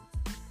decision.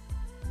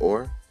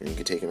 Or you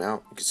can take him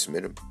out. You can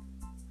submit him.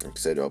 Like I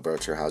said,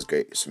 Alberto has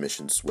great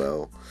submissions as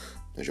well.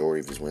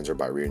 Majority of his wins are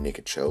by rear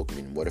naked choke. I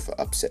mean, what if an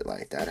upset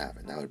like that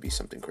happened? That would be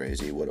something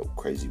crazy. What a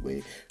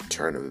crazy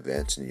turn of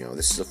events. And,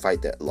 this is a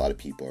fight that a lot of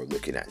people are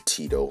looking at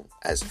Tito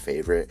as a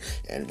favorite.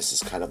 And this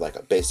is kind of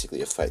like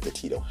basically a fight that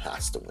Tito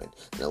has to win.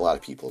 In a lot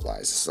of people's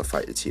eyes, this is a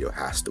fight that Tito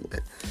has to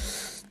win.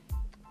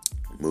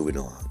 Moving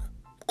along.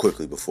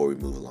 Quickly before we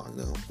move along,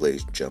 though,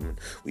 ladies and gentlemen,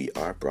 we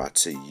are brought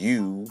to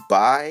you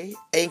by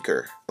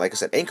Anchor. Like I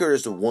said, Anchor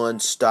is the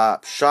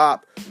one-stop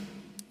shop,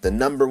 the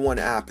number one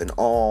app in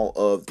all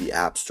of the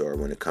App Store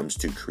when it comes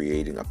to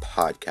creating a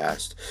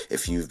podcast.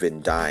 If you've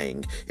been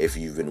dying, if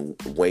you've been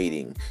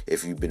waiting,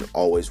 if you've been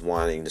always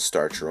wanting to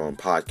start your own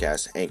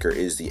podcast, Anchor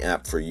is the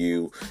app for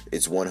you.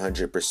 It's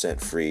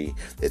 100% free.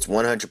 It's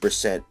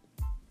 100%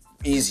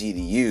 easy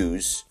to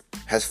use.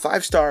 Has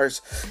 5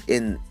 stars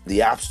in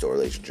the App Store,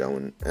 ladies and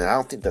gentlemen, and I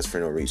don't think that's for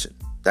no reason.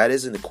 That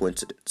isn't a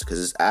coincidence,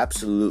 because it's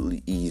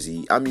absolutely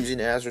easy. I'm using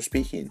it as we're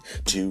speaking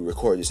to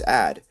record this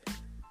ad.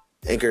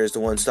 Anchor is the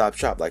one-stop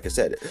shop. Like I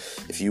said,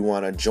 if you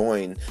want to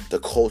join the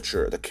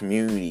culture, the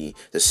community,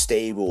 the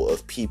stable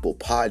of people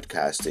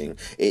podcasting,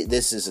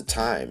 this is a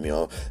time,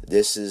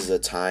 this is the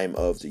time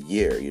of the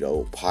year.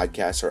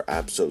 Podcasts are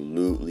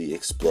absolutely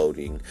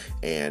exploding,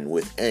 and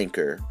with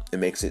Anchor, it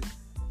makes it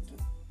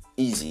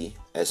easy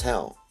as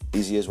hell.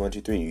 Easy as 1,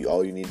 2, 3.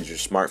 All you need is your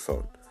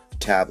smartphone,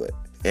 tablet,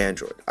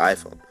 Android,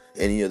 iPhone.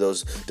 Any of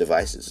those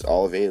devices,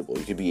 all available.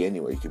 You could be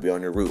anywhere. You could be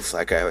on your roof,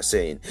 like I was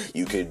saying.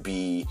 You could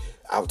be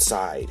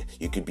outside.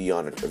 You could be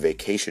on a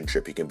vacation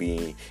trip. You can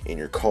be in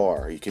your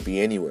car. You could be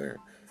anywhere.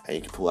 And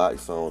you can pull out your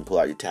phone, pull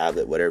out your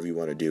tablet, whatever you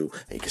want to do,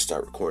 and you can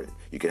start recording.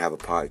 You can have a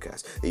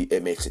podcast.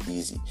 It makes it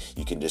easy.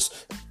 You can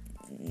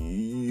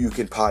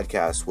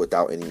podcast with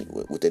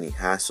any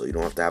hassle. You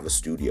don't have to have a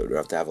studio. You don't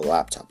have to have a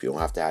laptop. You don't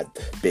have to have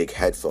big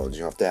headphones.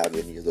 You don't have to have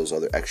any of those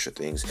other extra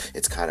things.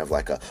 It's kind of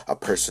like a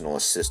personal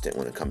assistant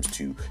when it comes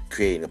to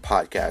creating a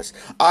podcast.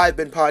 I've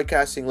been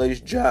podcasting, ladies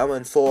and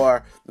gentlemen,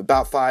 for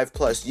about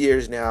 5+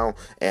 years now,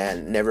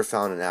 and never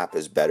found an app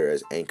as better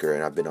as Anchor,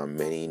 and I've been on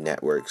many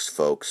networks,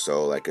 folks.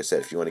 So like I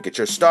said, if you want to get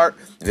your start,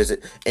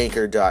 visit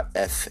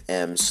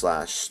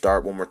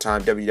anchor.fm/start. One more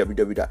time,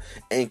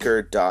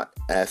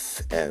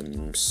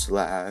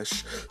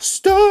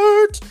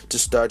 www.anchor.fm/start to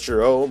start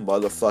your own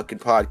motherfucking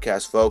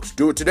podcast, folks.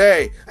 Do it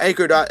today.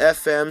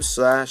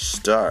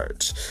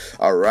 Anchor.fm/start.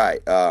 All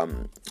right.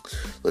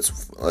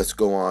 Let's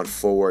go on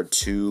forward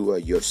to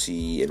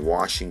UFC in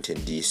Washington,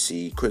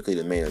 D.C. Quickly,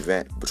 the main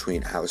event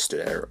between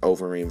Alistair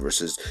Overeem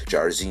versus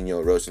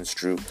Jairzinho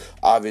Rozenstruik.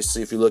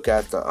 Obviously, if you look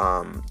at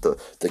the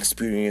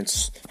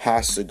experience,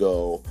 has to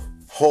go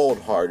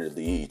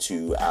wholeheartedly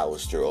to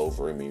Alistair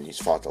Overeem. He's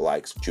fought the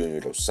likes of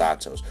Junior Dos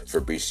Santos,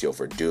 Fabricio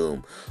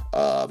Verdum,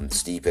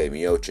 Stipe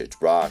Miocic,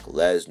 Brock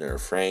Lesnar,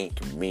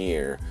 Frank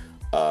Mir,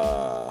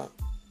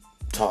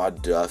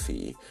 Todd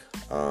Duffy,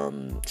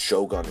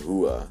 Shogun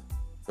Rua,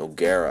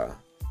 Nogueira.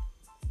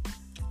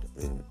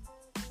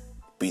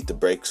 Beat the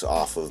brakes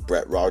off of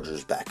Brett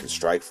Rogers back in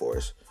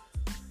Strikeforce.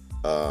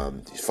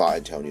 He fought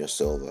Antonio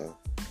Silva.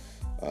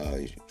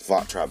 He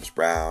fought Travis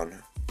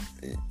Brown.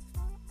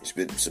 He's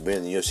been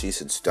in the UFC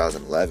since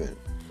 2011.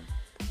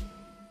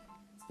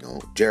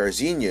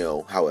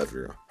 Jairzinho,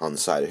 however, on the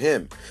side of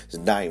him, is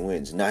 9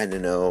 wins,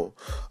 9-0.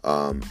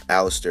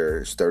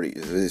 Alistair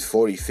is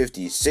 40,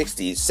 50,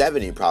 60,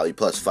 70 probably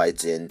plus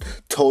fights in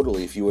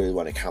totally, if you really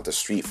want to count the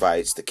street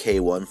fights, the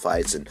K1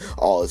 fights, and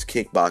all his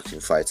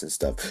kickboxing fights and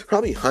stuff.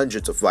 Probably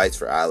hundreds of fights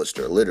for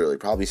Alistair, literally,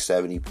 probably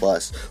 70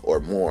 plus or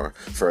more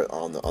for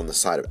on the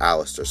side of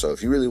Alistair. So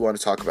if you really want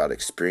to talk about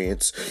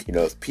experience,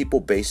 if people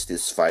base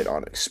this fight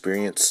on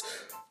experience,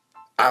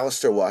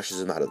 Alistair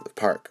washes him out of the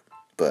park.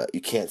 But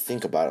you can't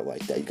think about it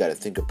like that. You got to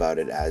think about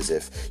it as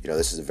if,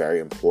 this is a very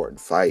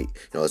important fight.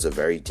 It's a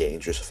very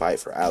dangerous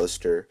fight for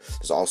Alistair.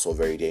 It's also a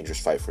very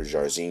dangerous fight for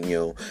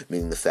Jairzinho,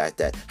 meaning the fact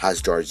that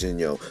has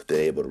Jairzinho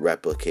been able to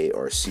replicate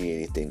or see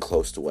anything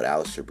close to what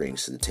Alistair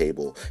brings to the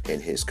table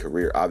in his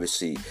career?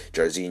 Obviously,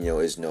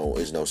 Jairzinho is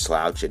no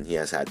slouch, and he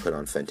has had put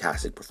on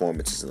fantastic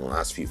performances in the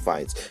last few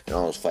fights, and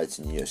all those fights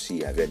in the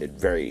UFC have ended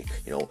very,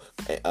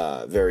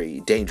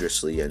 very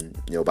dangerously and,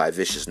 by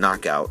vicious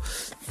knockout.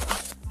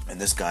 And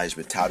this guy's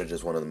been touted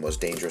as one of the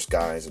most dangerous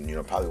guys and,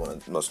 probably one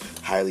of the most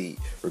highly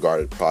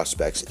regarded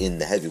prospects in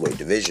the heavyweight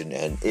division.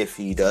 And if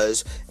he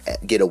does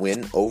get a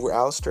win over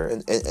Alistair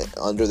and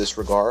under this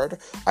regard,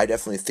 I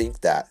definitely think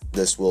that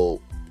this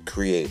will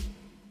create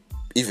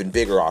even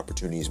bigger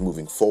opportunities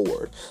moving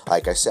forward.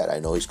 Like I said, I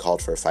know he's called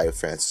for a fight with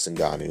Francis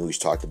Ngannou. He's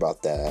talked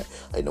about that.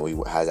 I know he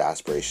has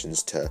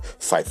aspirations to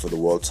fight for the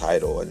world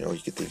title. I know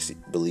he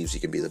believes he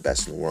can be the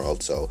best in the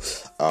world. So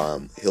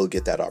he'll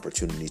get that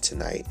opportunity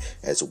tonight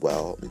as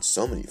well.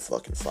 So many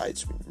fucking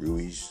fights.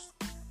 Ruiz,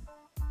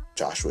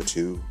 Joshua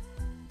 2,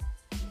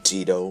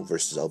 Tito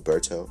versus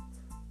Alberto,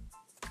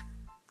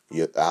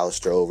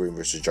 Alistair Overeem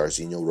versus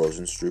Jairzinho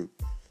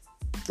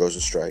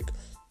Rozenstruik,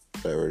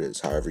 whatever it is,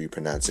 however you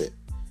pronounce it.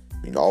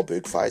 All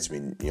big fights.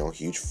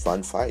 Huge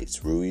fun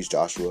fights. Ruiz,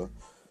 Joshua,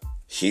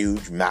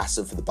 huge,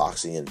 massive for the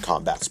boxing and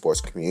combat sports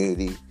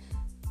community.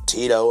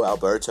 Tito,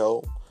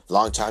 Alberto,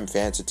 longtime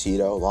fans of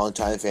Tito,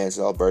 longtime fans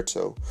of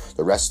Alberto,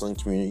 the wrestling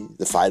community,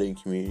 the fighting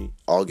community,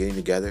 all getting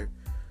together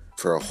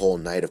for a whole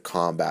night of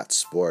combat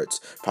sports.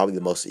 Probably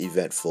the most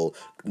eventful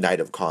night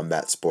of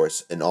combat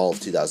sports in all of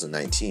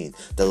 2019.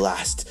 The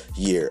last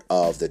year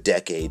of the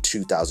decade,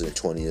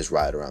 2020, is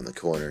right around the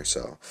corner.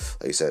 So,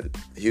 like I said,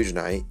 huge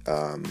night.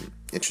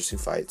 Interesting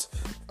fights.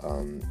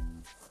 Like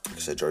I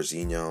said,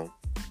 Jairzinho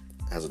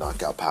has a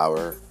knockout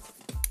power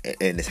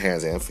in his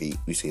hands and feet.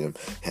 We see him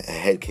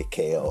head kick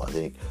KO, I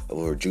think,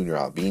 over Junior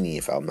Albini,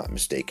 if I'm not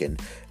mistaken.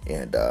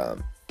 And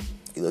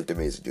he looked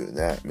amazing doing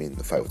that. I mean,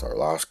 the fight with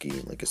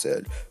Arlovsky, like I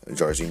said,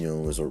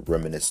 Jairzinho was a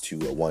reminiscence to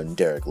one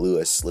Derek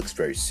Lewis. Looks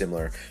very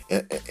similar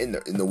in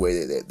the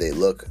way that they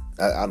look.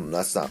 I don't know.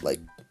 That's not like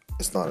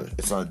it's not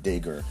a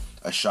dig or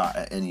a shot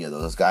at any of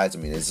those guys. I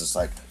mean, it's just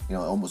like, it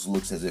almost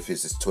looks as if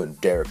it's his twin,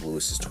 Derek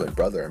Lewis's twin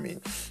brother. I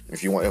mean,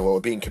 if you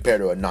want, being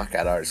compared to a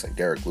knockout artist like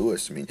Derek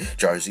Lewis, I mean,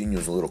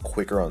 Jairzinho's a little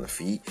quicker on the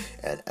feet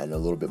and a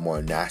little bit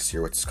more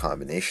nastier with his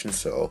combination.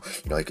 So,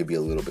 he could be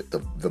a little bit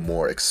the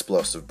more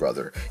explosive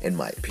brother, in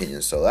my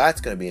opinion. So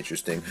that's going to be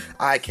interesting.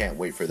 I can't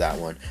wait for that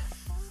one.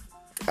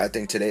 I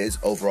think today's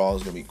overall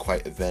is going to be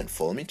quite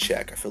eventful. Let me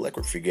check. I feel like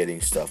we're forgetting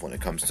stuff when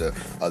it comes to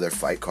other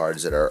fight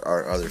cards that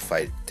are other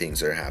fight things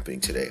that are happening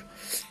today.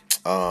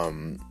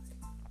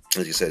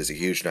 Like you said, it's a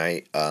huge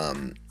night,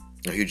 a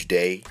huge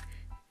day.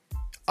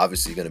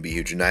 Obviously going to be a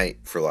huge night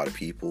for a lot of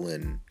people,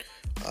 and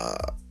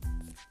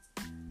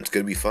it's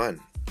going to be fun.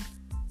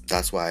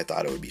 That's why I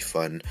thought it would be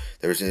fun.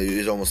 It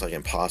was almost like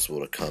impossible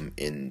to come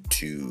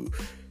into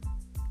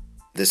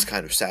this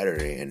kind of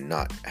Saturday and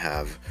not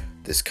have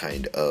this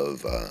kind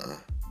of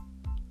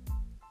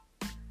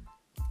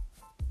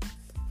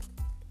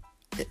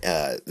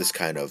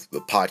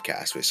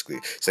podcast. Basically,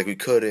 it's like we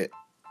couldn't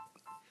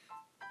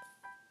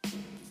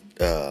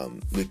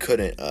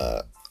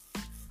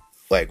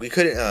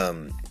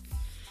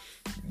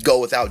go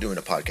without doing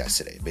a podcast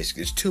today.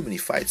 Basically, there's too many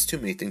fights, too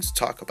many things to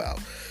talk about,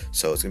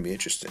 so it's gonna be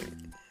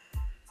interesting.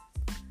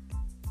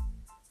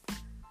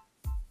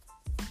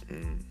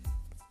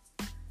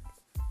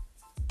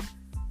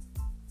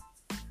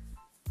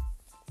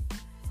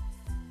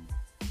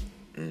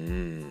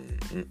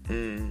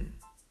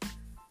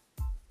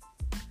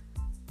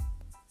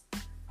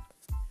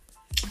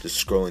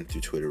 Just scrolling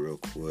through Twitter real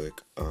quick.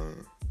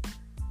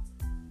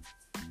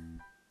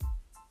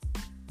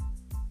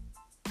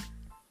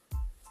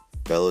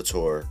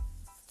 Bellator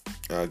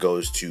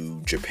goes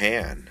to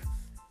Japan.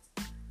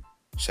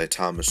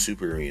 Saitama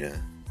Super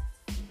Arena.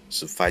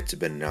 Some fights have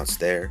been announced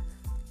there.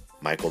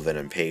 Michael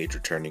Venom Page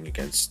returning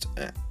against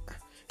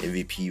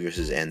MVP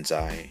versus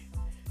Enzai.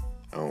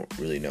 I don't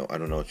really know. I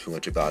don't know too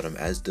much about him,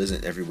 as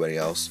doesn't everybody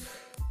else.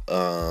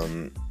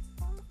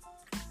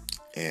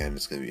 And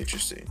it's going to be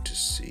interesting to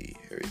see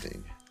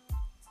everything.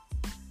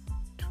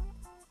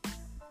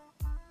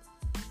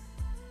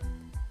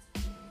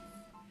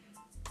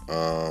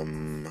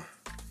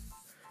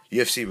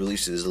 UFC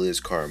releases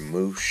Liz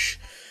Carmouche.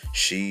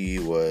 She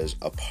was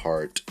a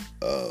part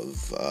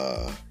of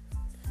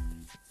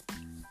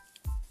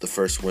the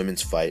first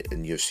women's fight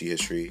in UFC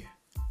history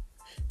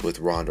with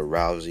Ronda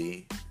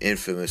Rousey.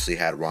 Infamously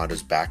had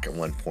Ronda's back at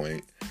one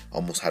point.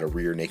 Almost had a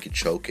rear naked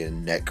choke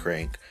and neck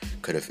crank.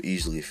 Could have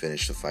easily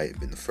finished the fight.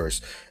 Been the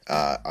first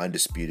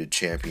undisputed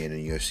champion in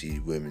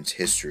UFC women's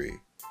history.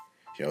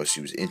 She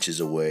was inches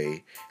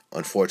away.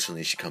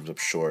 Unfortunately, she comes up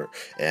short.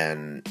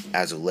 And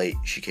as of late,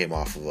 she came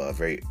off of a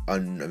very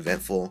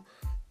uneventful,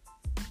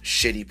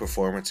 shitty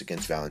performance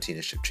against Valentina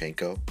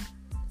Shevchenko.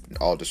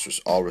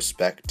 All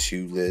respect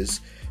to Liz,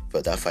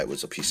 but that fight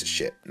was a piece of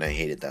shit, and I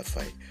hated that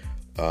fight.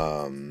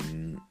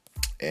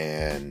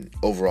 And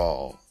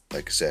overall,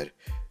 like I said,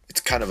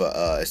 it's kind of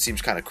it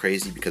seems kind of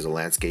crazy because the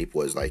landscape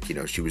was like,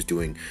 she was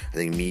doing, I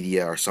think,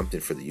 media or something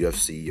for the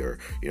UFC, or,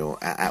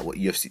 at one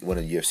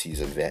of the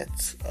UFC's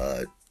events,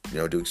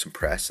 doing some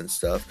press and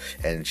stuff,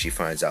 and she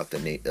finds out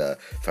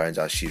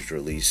she's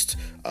released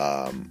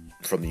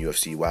from the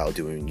UFC while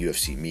doing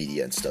UFC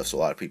media and stuff. So a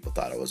lot of people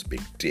thought it was a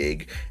big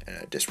dig and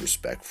a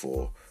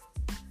disrespectful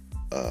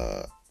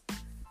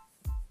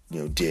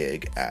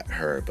dig at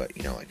her, but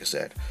like I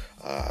said,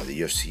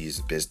 the UFC is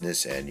a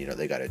business, and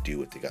they got to do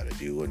what they got to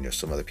do, and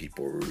some other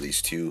people were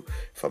released too,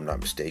 if I'm not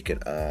mistaken.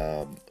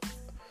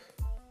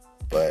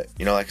 But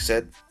like I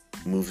said,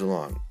 move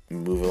along,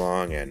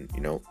 and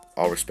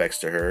all respects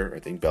to her. I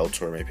think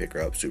Bellator may pick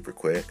her up super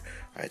quick.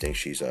 I think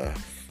she's a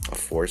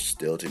force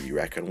still to be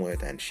reckoned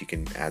with, and she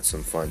can add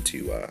some fun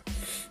to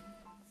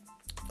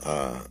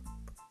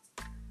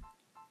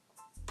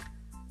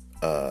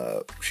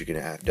she can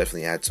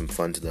definitely add some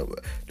fun to the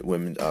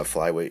women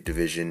flyweight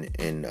division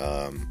in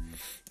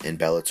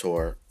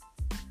Bellator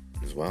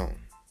as well.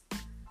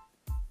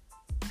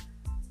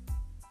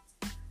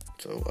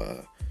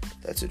 So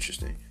that's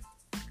interesting.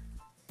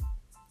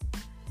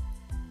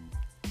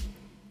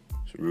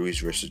 So Ruiz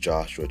versus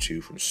Joshua 2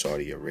 from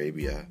Saudi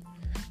Arabia.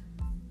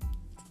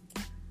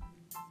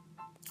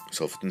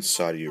 So if it's in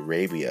Saudi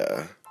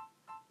Arabia,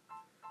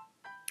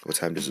 what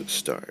time does it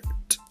start?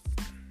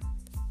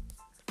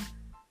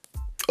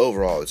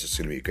 overall, it's just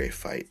going to be a great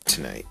fight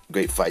tonight.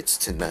 Great fights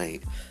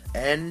tonight.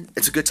 And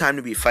it's a good time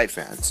to be fight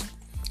fans.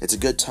 It's a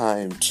good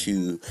time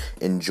to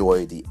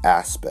enjoy the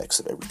aspects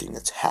of everything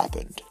that's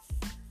happened.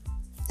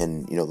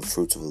 And, the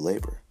fruits of the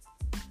labor.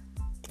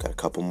 Got a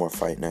couple more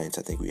fight nights.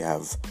 I think we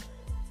have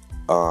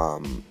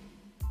Kamaru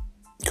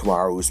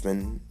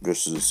Usman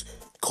versus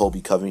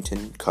Colby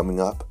Covington coming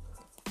up.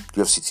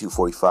 UFC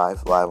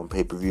 245 live on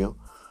pay-per-view.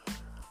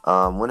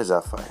 When is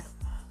that fight?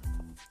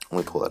 Let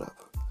me pull it up.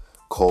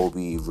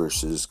 Colby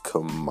versus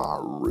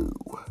Kamaru.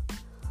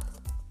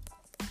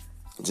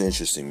 It's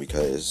interesting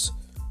because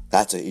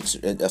that's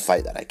a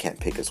fight that I can't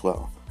pick as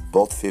well.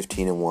 Both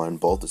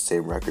 15-1, both the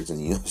same records in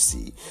the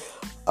UFC.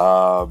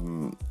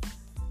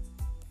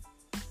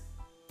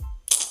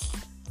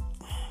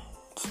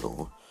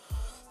 So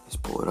let's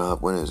pull it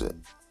up. When is it?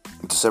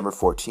 December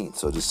 14th.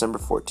 So December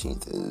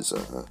 14th is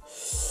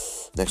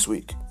next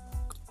week.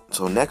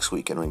 So next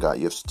weekend we got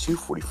UFC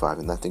 245,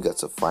 and I think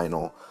that's the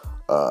final.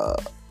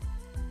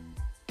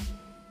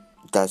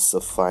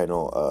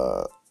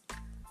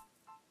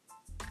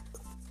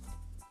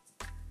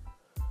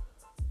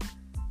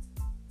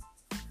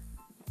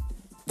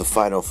 The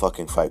final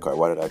fucking fight card.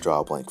 Why did I draw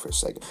a blank for a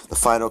second? The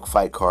final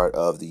fight card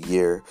of the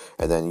year,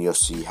 and then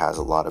UFC has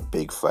a lot of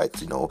big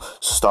fights,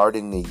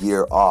 starting the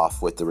year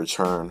off with the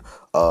return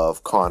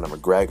of Conor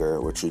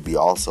McGregor, which would be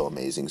also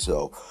amazing.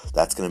 So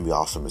that's going to be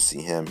awesome to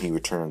see him. He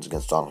returns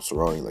against Donald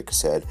Cerrone, like I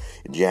said,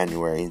 in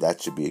January.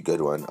 That should be a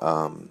good one.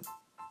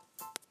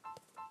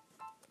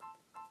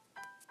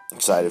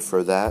 Excited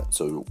for that.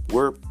 So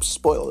we're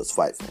spoiled as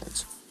fight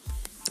fans.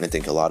 I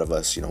think a lot of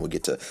us, we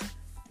get to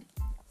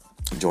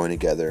join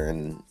together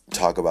and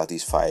talk about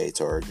these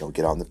fights, or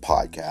get on the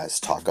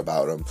podcast, talk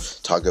about them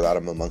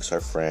amongst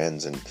our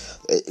friends, and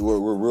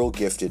we're real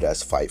gifted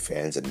as fight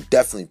fans, and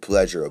definitely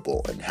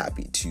pleasurable and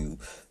happy to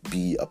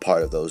be a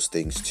part of those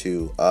things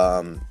too.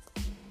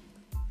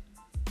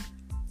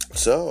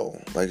 So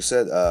like I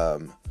said,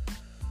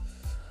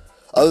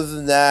 other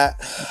than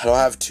that, I don't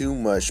have too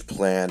much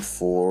planned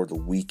for the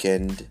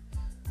weekend.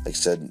 Like I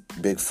said,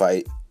 big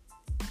fights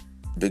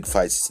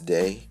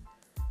today.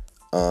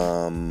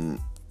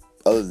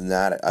 Other than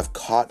that, I've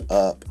caught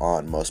up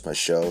on most of my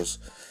shows.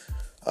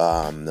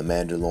 The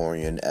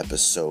Mandalorian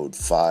episode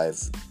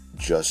 5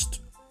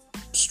 just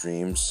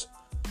streams.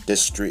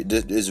 This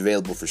is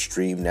available for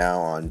stream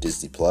now on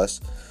Disney Plus.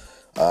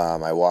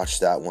 I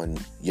watched that one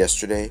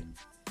yesterday.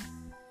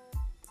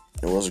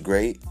 It was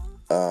great.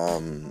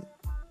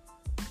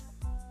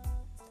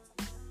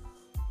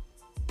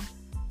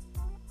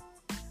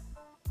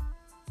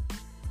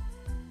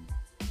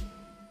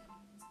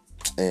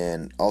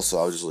 And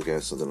also, I was just looking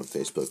at something on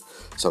Facebook.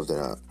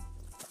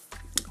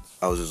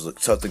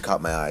 Something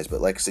caught my eyes.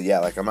 But like I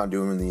said, I'm not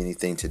doing really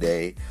anything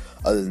today.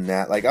 Other than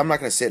that, I'm not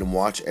going to sit and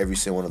watch every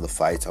single one of the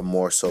fights. I'm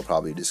more so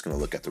probably just going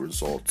to look at the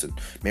results. And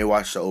maybe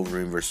watch the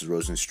Overeem versus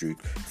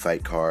Rosenstruck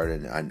fight card.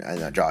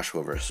 And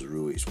Joshua versus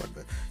Ruiz one.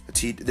 But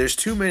there's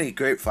too many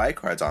great fight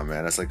cards on,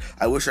 man. It's like,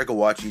 I wish I could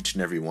watch each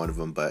and every one of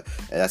them. But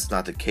that's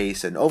not the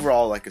case. And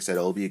overall, like I said,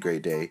 it'll be a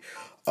great day.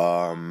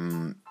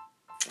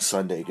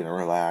 Sunday, gonna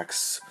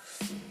relax.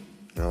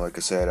 Like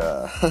I said,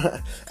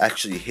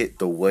 actually hit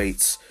the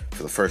weights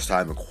for the first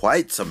time in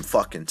quite some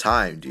fucking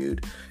time,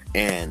 dude.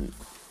 And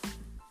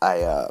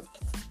I,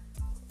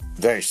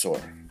 very sore.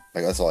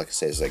 Like, that's all I can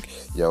say is,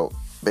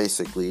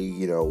 basically,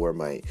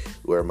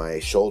 where my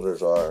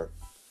shoulders are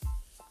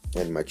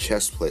and my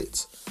chest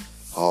plates,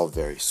 all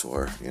very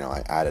sore.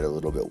 I added a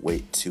little bit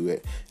weight to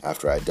it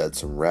after I did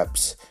some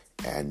reps.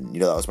 And,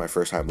 that was my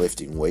first time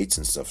lifting weights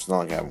and stuff. It's not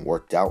like I haven't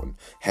worked out in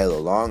hella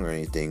long or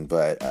anything,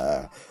 but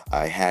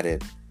I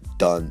hadn't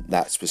done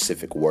that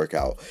specific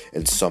workout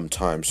in some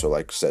time. So,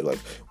 like I said,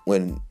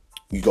 when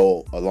you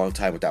go a long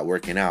time without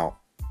working out,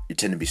 you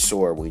tend to be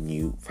sore when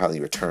you finally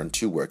return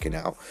to working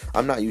out.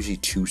 I'm not usually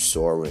too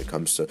sore when it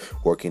comes to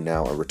working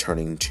out or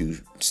returning to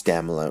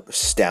stamina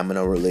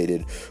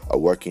related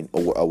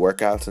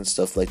workouts and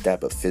stuff like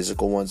that. But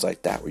physical ones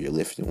like that, where you're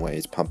lifting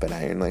weights, pumping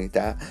iron like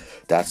that,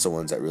 that's the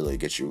ones that really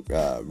get you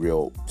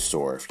real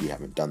sore if you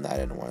haven't done that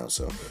in a while.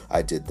 So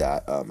I did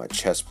that. My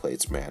chest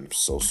plates, man, I'm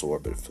so sore,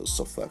 but it feels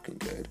so fucking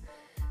good.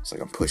 It's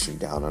like I'm pushing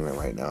down on it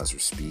right now as we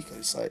speak.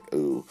 It's like,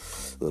 ooh,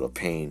 a little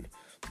pain.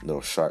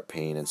 Little sharp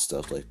pain and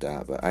stuff like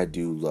that, but I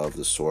do love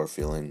the sore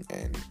feeling,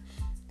 and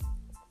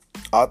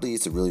oddly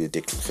it's a really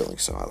addictive feeling,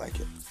 so I like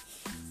it.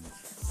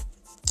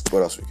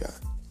 What else we got?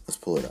 Let's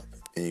pull it up.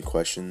 Any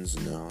questions?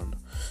 No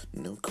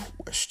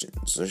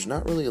questions. There's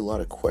not really a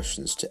lot of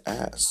questions to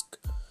ask,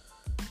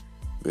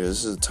 because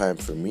this is a time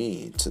for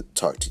me to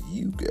talk to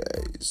you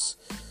guys.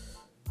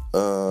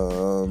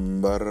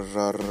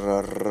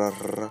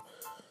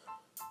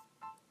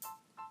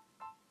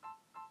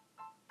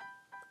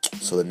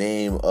 So the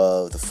name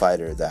of the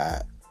fighter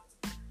that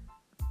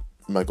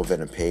Michael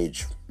Venom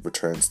Page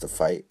returns to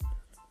fight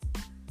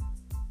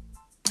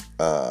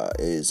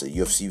is a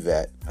UFC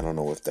vet. I don't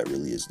know if that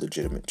really is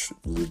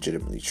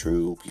legitimately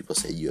true. People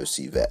say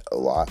UFC vet a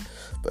lot,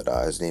 but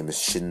his name is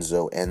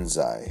Shinzo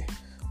Enzai.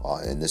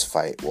 And this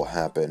fight will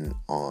happen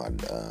on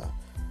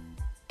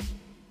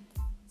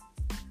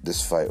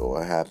this fight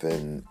will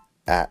happen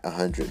at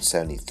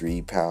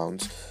 173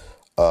 pounds,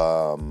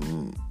 as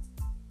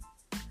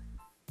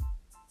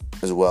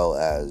well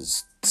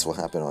as this will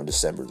happen on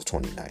December the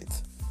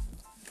 29th.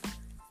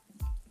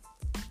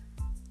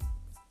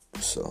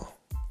 So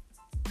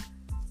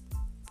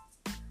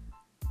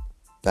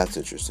that's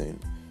interesting.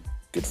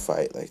 Good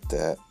fight like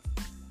that.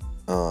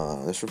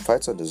 There's some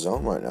fights on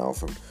DAZN right now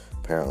from,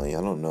 apparently,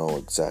 I don't know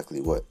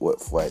exactly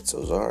what fights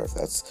those are, if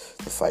that's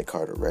the fight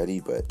card already,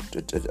 but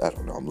I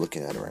don't know. I'm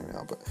looking at it right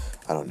now, but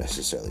I don't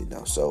necessarily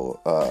know. So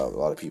a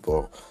lot of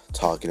people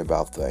talking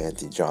about the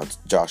Anthony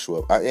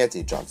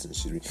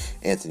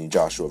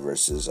Joshua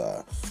versus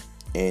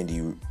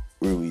Andy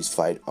Ruiz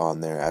fight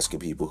on there, asking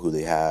people who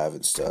they have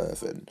and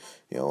stuff, and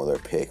their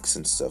picks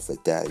and stuff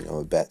like that.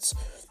 Bets,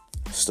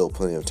 still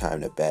plenty of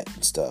time to bet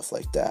and stuff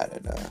like that,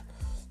 and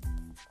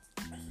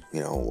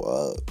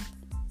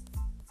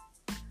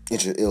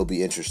it'll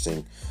be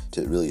interesting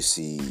to really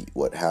see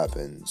what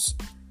happens.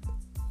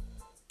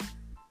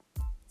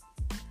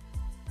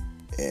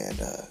 And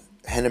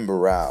Renan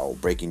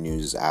Barão, breaking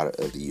news out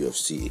of the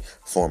UFC,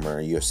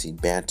 former UFC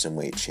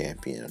bantamweight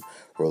champion,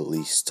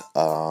 released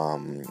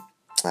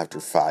after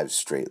 5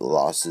 straight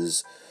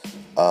losses.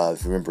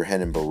 If you remember,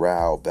 Renan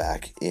Barão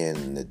back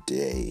in the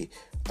day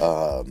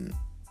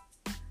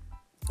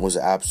was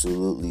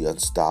absolutely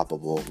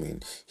unstoppable. I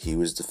mean, he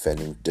was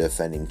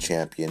defending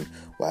champion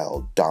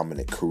while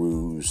Dominick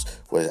Cruz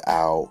was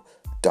out.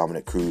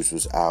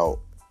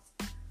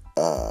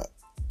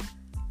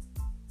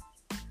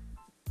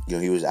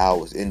 He was out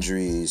with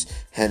injuries.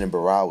 Renan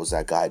Barão was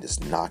that guy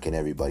just knocking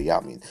everybody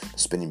out. I mean, the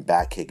spinning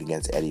back kick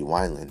against Eddie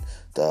Wineland,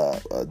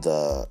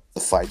 the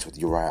fights with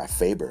Uriah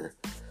Faber.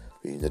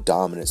 I mean, the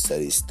dominance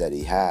that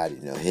he had,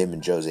 him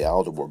and Jose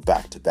Aldo were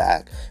back to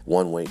back,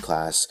 one weight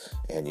class,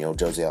 and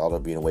Jose Aldo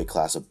being a weight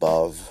class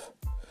above.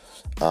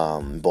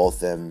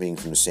 Both them being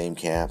from the same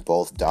camp,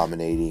 both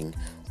dominating,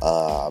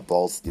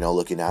 both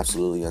looking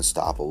absolutely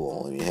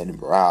unstoppable. I mean, Renan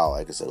Barão,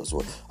 like I said, was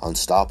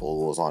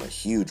unstoppable. Was on a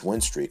huge win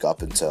streak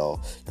up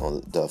until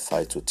the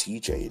fights with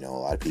TJ. A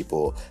lot of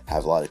people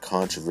have a lot of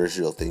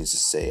controversial things to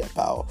say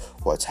about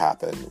what's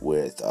happened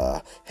with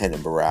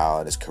Renan Barão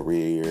and his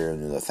career,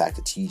 and the fact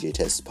that TJ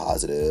tested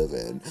positive,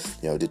 and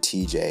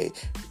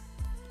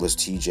was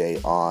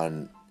TJ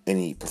on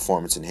any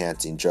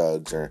performance-enhancing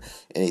drugs or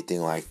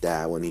anything like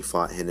that when he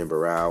fought Renan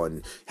Barão,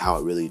 and how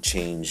it really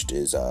changed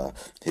his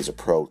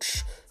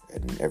approach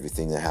and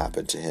everything that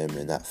happened to him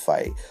in that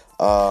fight.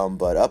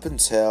 But up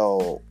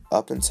until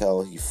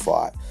he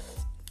fought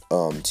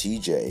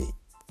TJ,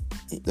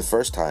 the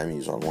first time he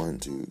was on 1,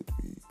 2, 3,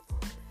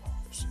 4, 5,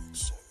 6,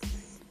 7, 8,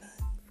 9,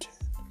 10,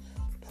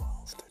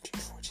 12,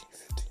 13, 14,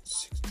 15,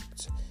 16,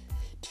 17,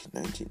 18,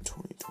 19,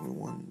 20,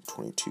 21,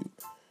 22.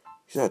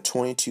 He's on a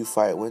 22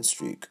 fight win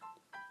streak.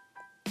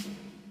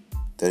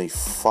 Then he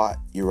fought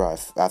Uriah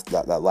after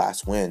that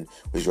last win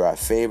was Uriah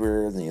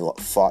Faber. Then he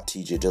fought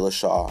TJ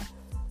Dillashaw.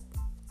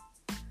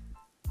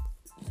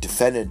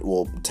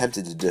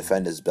 Attempted to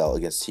defend his belt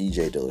against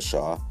TJ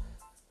Dillashaw.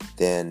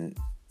 Then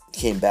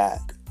came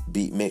back,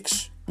 beat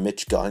Mitch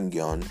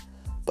Gagnon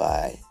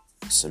by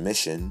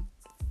submission.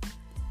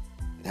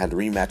 Had a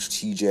rematch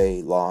with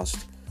TJ,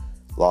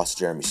 lost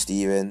Jeremy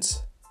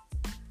Stephens.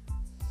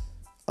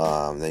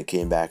 Then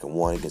came back and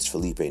won against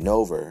Felipe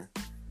Nover.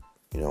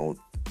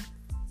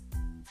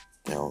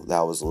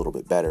 That was a little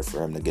bit better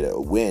for him to get a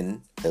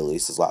win. At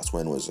least his last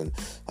win was in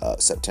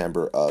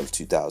September of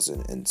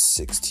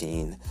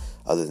 2016.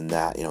 Other than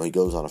that, he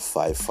goes on a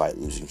 5-fight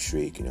losing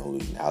streak.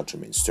 Losing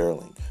Aljamain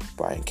Sterling,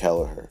 Brian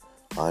Kelleher,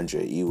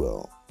 Andre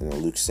Ewell,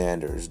 Luke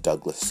Sanders,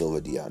 Douglas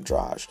Silva de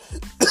Andrade.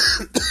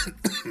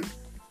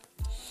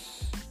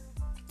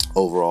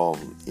 Overall,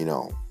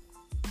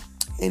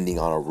 ending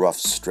on a rough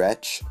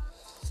stretch.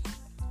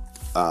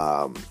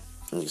 Like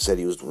I said,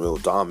 he was real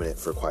dominant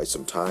for quite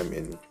some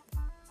time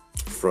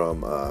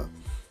from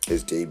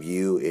his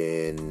debut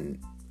in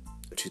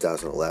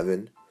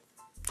 2011.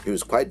 He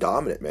was quite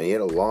dominant, man. He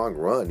had a long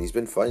run. He's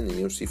been fighting the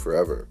UFC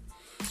forever.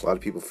 A lot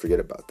of people forget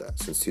about that.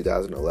 Since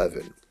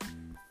 2011.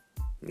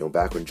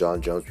 Back when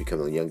John Jones became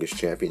the youngest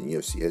champion in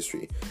UFC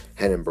history,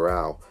 Renan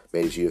Barão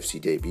made his UFC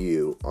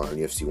debut on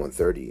UFC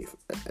 130.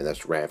 And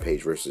that's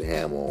Rampage versus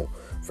Hamill.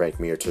 Frank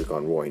Mir took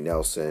on Roy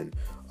Nelson.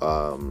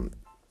 And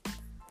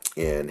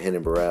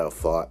Renan Barão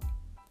fought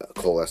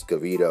Cole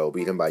Escovedo,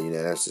 beat him by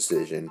unanimous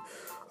decision.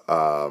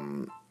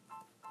 And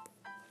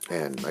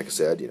like I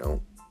said,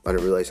 I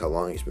didn't realize how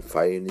long he's been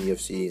fighting in the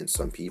UFC, and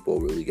some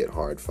people really get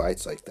hard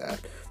fights like that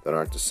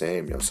aren't the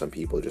same. Some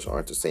people just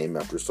aren't the same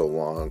after so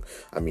long.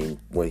 I mean,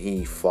 when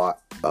he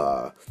fought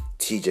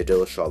TJ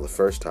Dillashaw the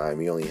first time,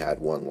 he only had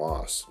 1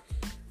 loss.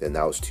 Then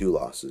that was 2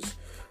 losses.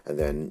 And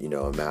then,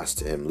 amassed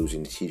to him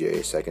losing to TJ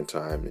a second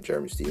time, the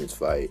Jeremy Stephens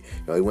fight.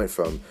 He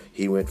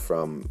went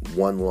from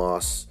 1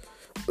 loss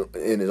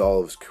in all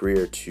of his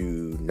career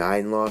to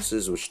 9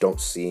 losses, which don't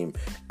seem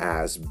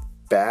as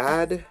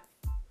bad,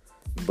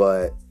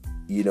 but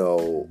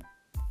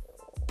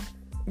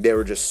they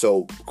were just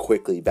so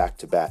quickly back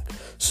to back.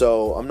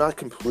 So I'm not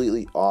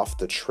completely off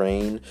the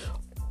train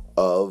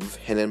of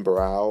Renan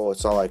Barão.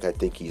 It's not like I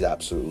think he's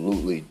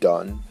absolutely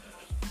done.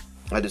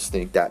 I just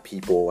think that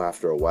people,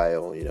 after a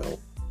while,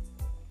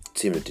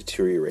 seem to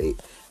deteriorate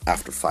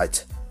after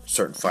fights.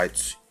 Certain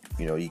fights,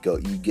 you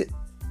get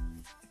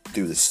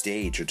through the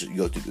stage, or you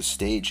go through the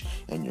stage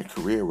in your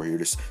career where you're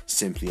just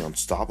simply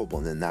unstoppable,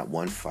 and then that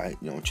one fight,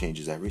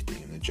 changes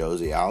everything. And the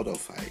Jose Aldo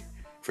fight,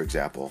 for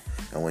example,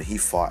 and when he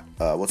fought,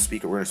 we're going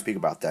to speak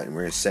about that, and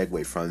we're going to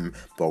segue from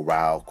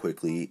Barão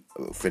quickly,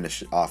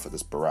 finish off with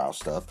this Barão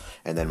stuff,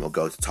 and then we'll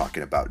go to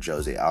talking about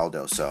Jose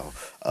Aldo. So,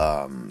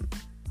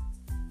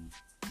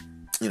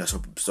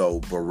 so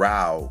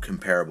Barão,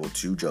 comparable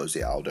to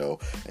Jose Aldo,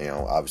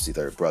 obviously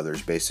they're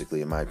brothers,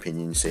 basically, in my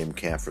opinion, same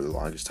camp for the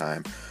longest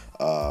time,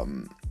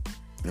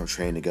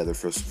 trained together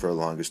for the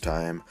longest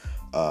time.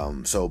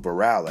 So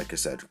Barão, like I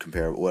said,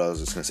 comparable. What I was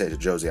just gonna say to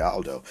Jose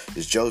Aldo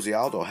is Jose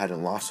Aldo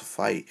hadn't lost a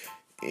fight,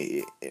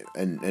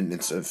 and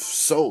it's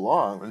so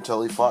long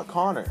until he fought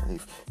Conor.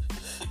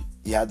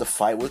 He had the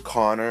fight with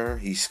Conor.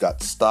 He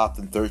got stopped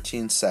in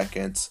 13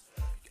 seconds.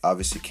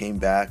 Obviously came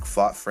back,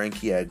 fought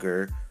Frankie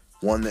Edgar,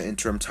 won the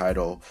interim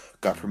title,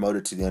 got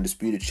promoted to the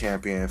undisputed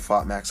champion,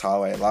 fought Max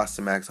Holloway, lost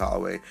to Max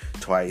Holloway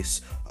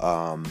twice,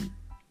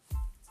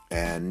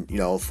 and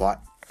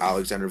fought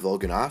Alexander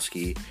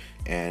Volkanovski,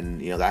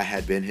 and that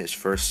had been his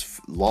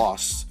first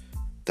loss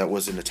that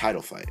was in a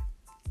title fight.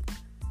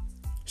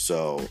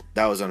 So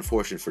that was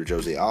unfortunate for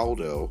Jose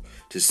Aldo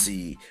to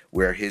see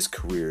where his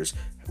career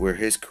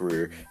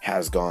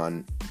has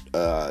gone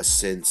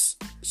since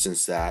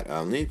that.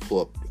 Let me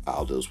pull up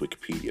Aldo's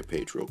Wikipedia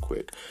page real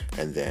quick,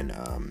 and then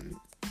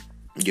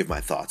give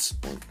my thoughts.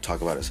 I'll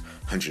talk about his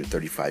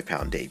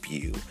 135-pound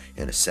debut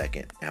in a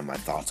second, and my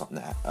thoughts on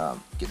that.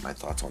 Get my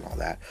thoughts on all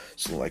that.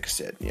 So, like I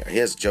said,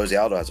 Jose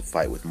Aldo has a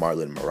fight with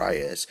Marlon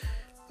Moraes.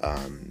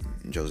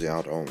 Jose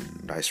Aldo,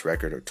 nice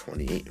record of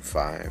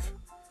 28-5.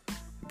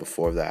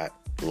 Before that,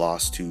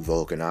 lost to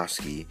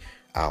Volkanovski.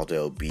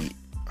 Aldo beat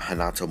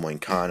Renato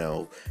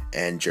Moicano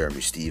and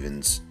Jeremy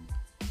Stephens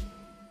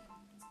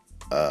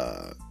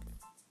by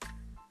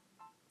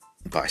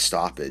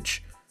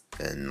stoppage.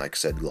 And like I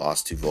said,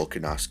 lost to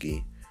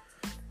Volkanovski.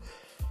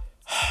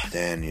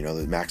 Then,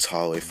 the Max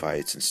Holloway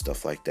fights and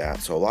stuff like that.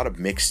 So a lot of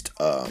mixed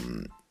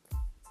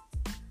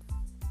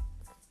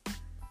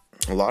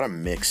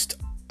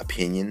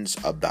opinions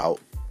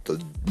about the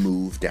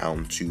move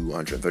down to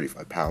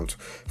 135 pounds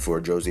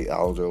for Jose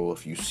Aldo.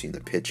 If you've seen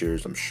the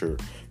pictures, I'm sure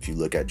if you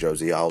look at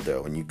Jose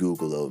Aldo and you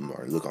Google him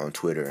or look on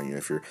Twitter, and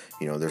if you're,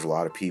 there's a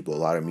lot of people, a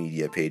lot of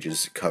media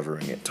pages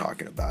covering it,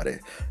 talking about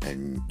it,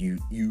 and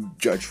you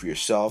judge for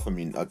yourself. I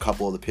mean, a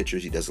couple of the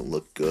pictures, he doesn't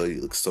look good. He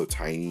looks so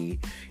tiny,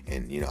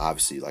 and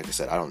obviously, like I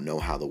said, I don't know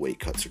how the weight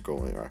cuts are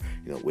going, or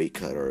weight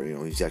cut, or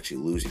he's actually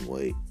losing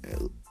weight.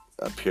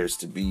 Appears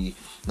to be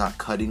not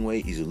cutting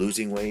weight, he's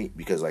losing weight,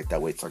 because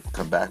that weight's not gonna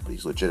come back, but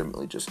he's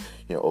legitimately just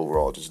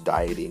overall just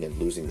dieting and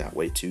losing that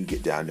weight to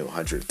get down to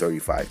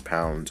 135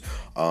 pounds.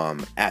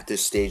 At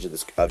this stage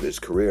of his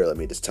career, let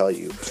me just tell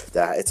you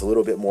that it's a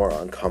little bit more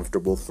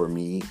uncomfortable for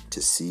me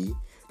to see,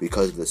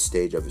 because of the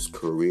stage of his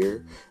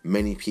career.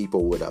 Many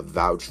people would have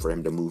vouched for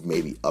him to move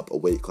maybe up a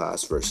weight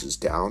class versus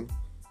down,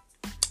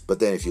 but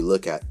then if you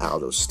look at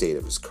Aldo's state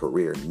of his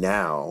career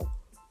now,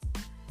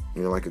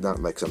 not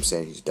like I'm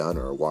saying he's done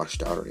or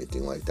washed out or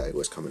anything like that. He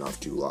was coming off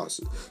 2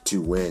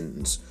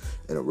 wins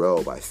in a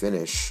row by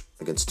finish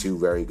against 2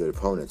 very good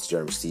opponents,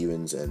 Jeremy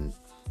Stephens and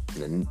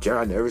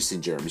I've never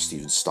seen Jeremy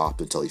Stephens stop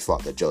until he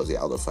fought that Jose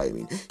Aldo fight. I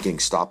mean, getting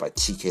stopped by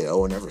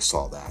TKO, I never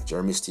saw that.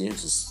 Jeremy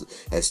Stephens is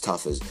as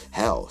tough as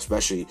hell,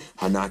 especially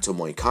Renato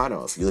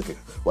Moicano. If you look at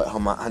what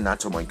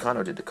Renato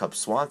Moicano did to Cub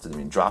Swanson, I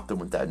mean, dropped him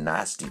with that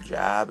nasty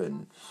jab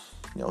and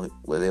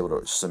was able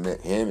to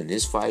submit him in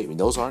his fight. I mean,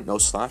 those aren't no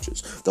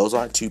slouches. Those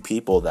aren't 2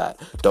 people that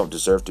don't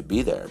deserve to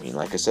be there. I mean,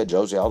 like I said,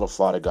 Jose Aldo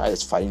fought a guy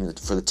that's fighting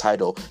for the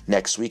title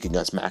next week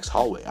against Max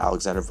Holloway,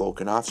 Alexander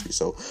Volkanovski.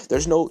 So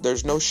there's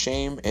no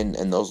shame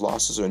in those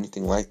losses or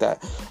anything like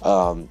that.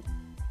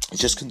 It's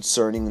just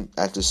concerning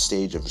at this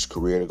stage of his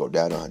career to go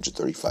down to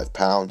 135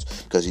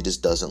 pounds because he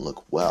just doesn't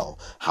look well.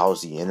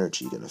 How's the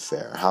energy going to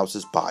fare? How's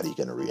his body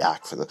going to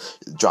react for the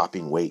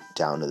dropping weight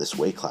down to this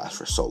weight class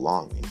for so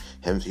long?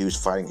 I mean, he's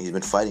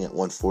been fighting at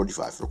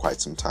 145 for quite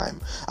some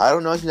time. I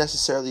don't know if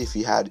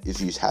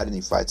he's had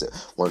any fights at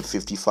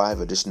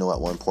 155. I just know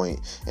at one point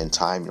in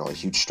time, a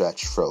huge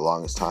stretch for the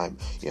longest time,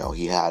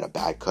 he had a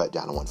bad cut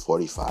down to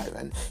 145,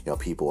 and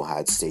people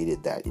had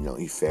stated that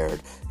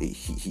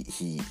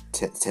he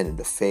tended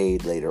to fade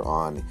later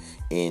on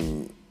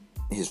in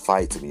his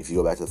fights. I mean, if you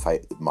go back to the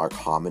fight with Mark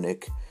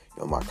Hominick,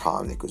 Mark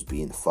Hominick was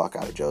beating the fuck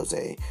out of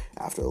Jose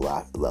after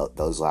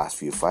those last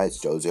few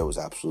fights. Jose was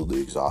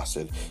absolutely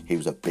exhausted. He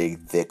was a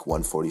big, thick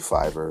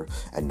 145er,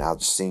 and now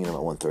just seeing him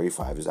at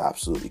 135 is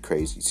absolutely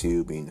crazy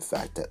too, being the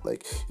fact that,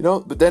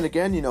 but then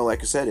again,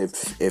 like I said,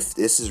 if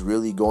this is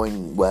really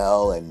going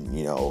well and,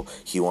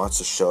 he wants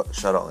to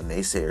shut all the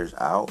naysayers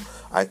out,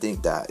 I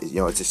think that,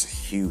 it's just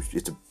huge,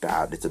 it's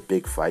a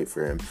big fight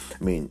for him.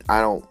 I mean,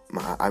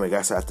 I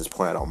guess at this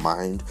point I don't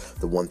mind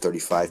the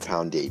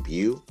 135-pound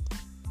debut.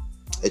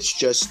 It's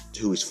just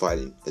who he's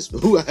fighting is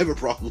who I have a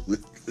problem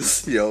with.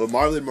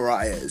 Marlon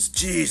Moraes,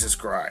 Jesus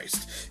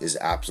Christ, is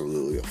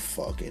absolutely a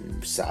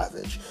fucking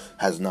savage.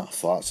 Has not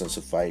fought since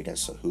the fight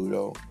against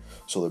Cejudo.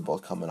 So they're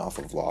both coming off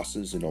of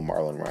losses.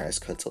 Marlon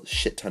Moraes cuts a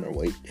shit ton of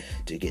weight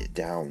to get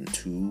down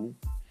to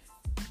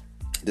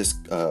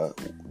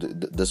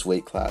this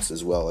weight class,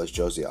 as well as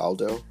Jose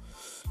Aldo.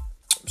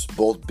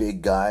 Both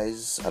big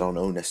guys. I don't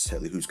know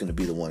necessarily who's going to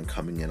be the one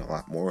coming in a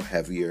lot more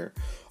heavier,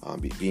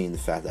 being the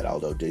fact that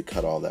Aldo did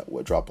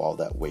drop all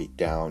that weight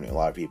down. A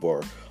lot of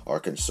people are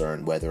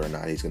concerned whether or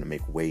not he's going to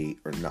make weight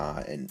or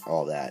not, and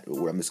all that.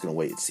 I'm just going to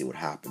wait and see what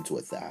happens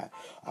with that.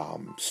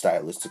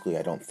 Stylistically,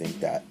 I don't think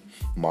that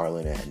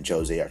Marlon and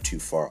Jose are too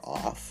far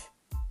off.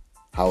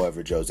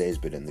 However, Jose's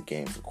been in the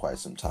game for quite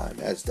some time,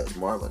 as does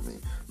Marlon. I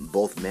mean,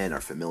 both men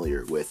are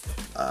familiar with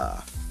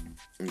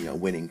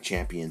winning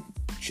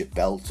championship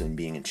belts and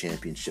being in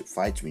championship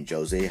fights. I mean,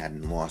 Jose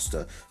hadn't lost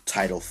a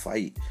title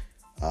fight,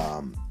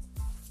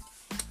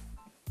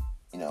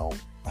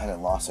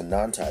 hadn't lost a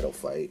non-title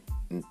fight,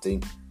 I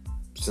think,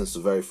 since the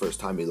very first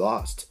time he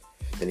lost.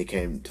 Then he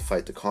came to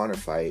fight the Conor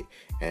fight,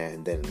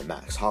 and then the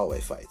Max Holloway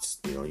fights.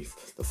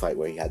 The fight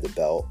where he had the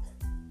belt.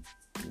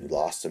 He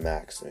lost to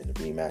Max. In the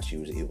rematch he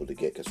was able to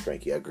get because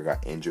Frankie Edgar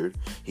got injured.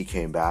 He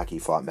came back. He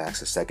fought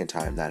Max a second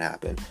time. That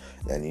happened.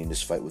 Then in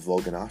this fight with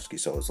Volkanovski.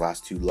 So his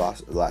last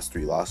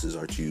three losses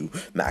are to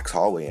Max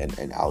Holloway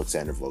and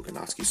Alexander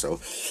Volkanovski. So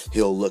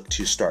he'll look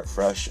to start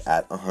fresh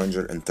at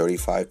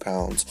 135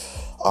 pounds.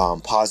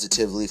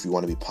 Positively, if you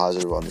want to be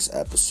positive on this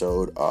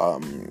episode,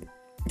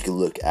 you can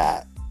look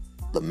at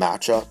the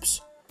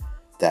matchups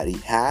that he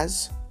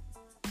has,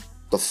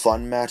 the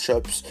fun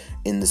matchups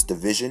in this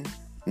division.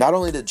 Not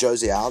only did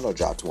Jose Aldo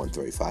drop to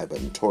 135,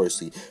 but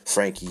notoriously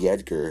Frankie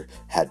Edgar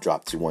has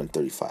dropped to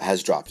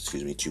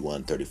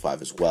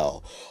 135 as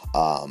well.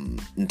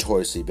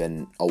 Notoriously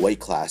been a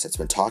weight class that's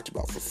been talked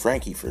about for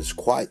Frankie for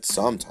quite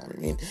some time. I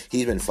mean,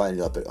 he's been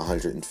fighting up at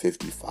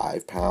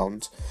 155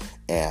 pounds,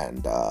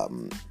 and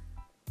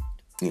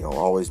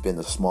always been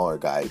the smaller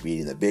guy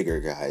beating the bigger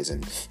guys,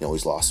 and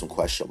he's lost some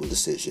questionable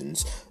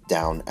decisions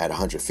down at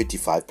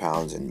 155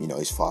 pounds, and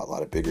he's fought a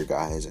lot of bigger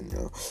guys, and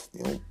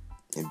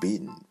and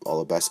beating all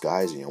the best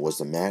guys, was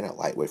the man at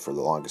lightweight for the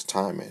longest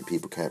time, and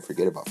people can't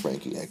forget about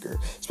Frankie Edgar,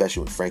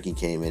 especially when Frankie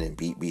came in and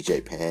beat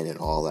BJ Penn and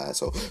all that.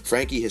 So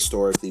Frankie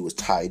historically was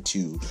tied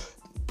to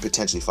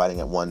potentially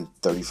fighting at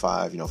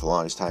 135. For the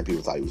longest time,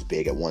 people thought he was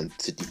big at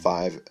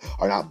 155,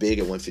 or not big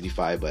at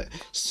 155, but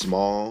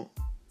smaller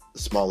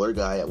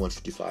guy at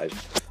 155,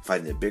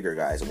 fighting the bigger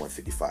guys at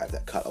 155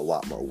 that cut a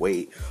lot more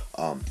weight.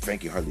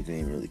 Frankie hardly didn't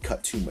even really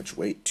cut too much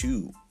weight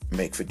to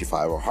make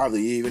 55, or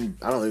hardly even,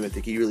 I don't even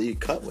think he really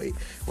cut weight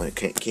when it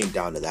came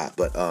down to that.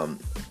 But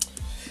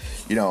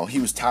he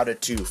was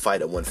touted to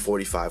fight at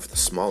 145 with the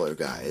smaller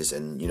guys,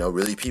 and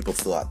really people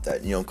thought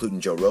that,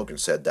 including Joe Rogan,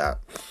 said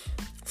that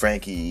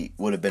Frankie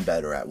would have been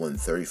better at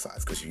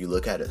 135, because if you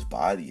look at his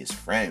body, his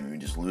frame,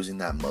 just losing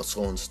that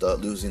muscle and stuff,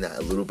 losing that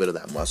a little bit of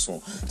that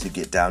muscle to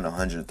get down to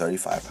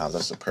 135 pounds,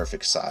 that's the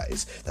perfect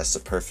size. That's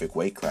the perfect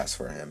weight class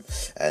for him,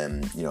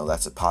 and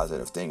that's a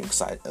positive thing.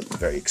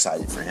 Very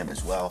excited for him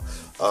as well.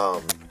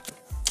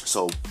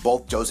 So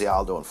both Jose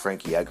Aldo and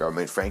Frankie Edgar. I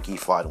mean, Frankie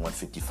fought at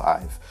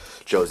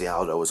 155. Jose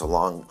Aldo was a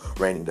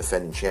long-reigning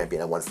defending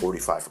champion at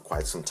 145 for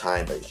quite some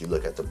time. But if you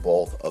look at the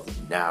both of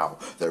them now,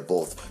 they're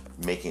both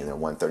making their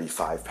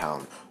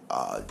 135-pound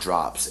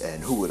drops,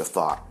 and who would have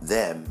thought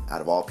them, out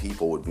of all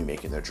people, would be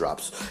making their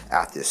drops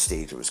at this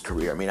stage of his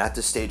career. I mean, at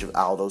this stage of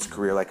Aldo's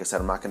career, like I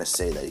said, I'm not going to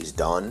say that he's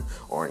done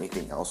or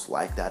anything else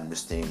like that. I'm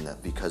just saying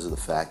that because of the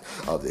fact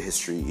of the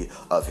history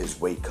of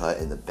his weight cut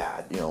and the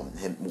bad,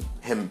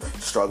 him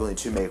struggling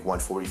to make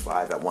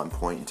 145 at one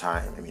point in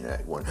time. I mean,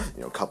 at one,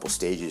 couple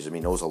stages. I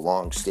mean, it was a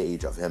long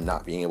stage of him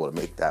not being able to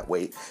make that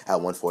weight at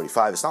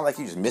 145. It's not like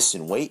he was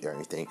missing weight or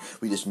anything.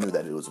 We just knew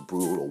that it was a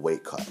brutal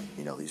weight cut.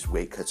 These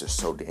weight cuts are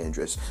so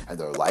dangerous, and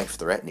they're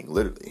life-threatening,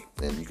 literally.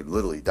 And you could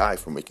literally die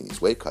from making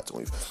these weight cuts. And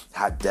we've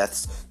had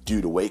deaths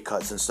due to weight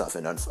cuts and stuff.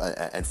 And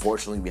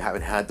unfortunately, we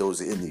haven't had those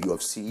in the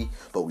UFC,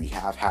 but we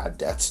have had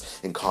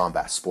deaths in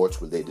combat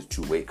sports related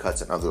to weight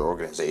cuts and other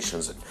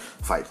organizations and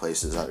fight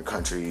places, other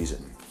countries.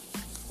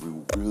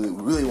 And we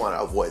really want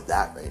to avoid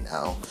that right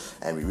now.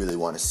 And we really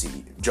want to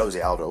see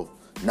Jose Aldo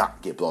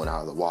not get blown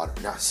out of the water.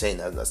 Not saying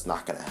that that's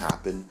not going to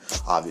happen.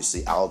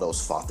 Obviously,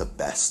 Aldo's fought the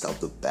best of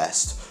the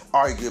best.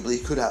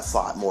 Arguably, could have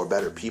fought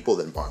better people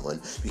than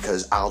Marlon,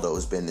 because Aldo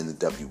has been in the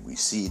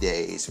WEC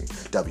days.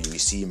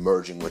 WEC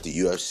merging with the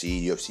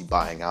UFC, UFC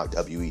buying out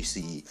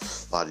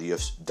WEC. A lot of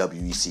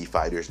WEC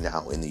fighters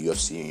now in the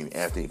UFC.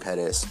 Anthony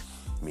Pettis.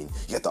 I mean,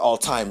 you got the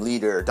all-time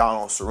leader,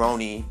 Donald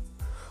Cerrone,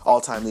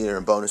 all-time leader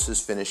in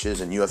bonuses,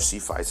 finishes, and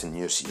UFC fights in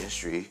UFC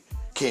history,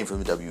 came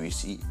from the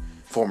WEC.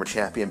 Former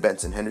champion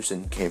Benson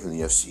Henderson came from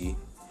the UFC.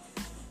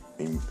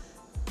 I mean,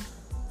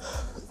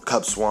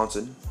 Cub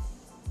Swanson,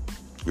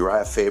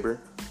 Uriah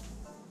Faber,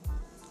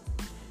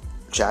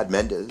 Chad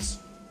Mendes.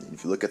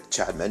 If you look at the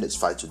Chad Mendes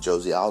fights with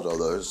Jose Aldo,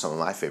 those are some of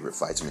my favorite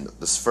fights. I mean,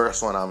 this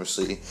first one,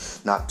 obviously,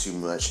 not too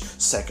much.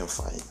 Second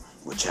fight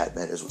with Chad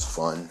Mendes was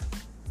fun.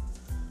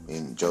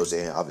 mean,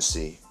 Jose,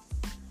 obviously,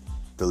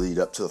 the lead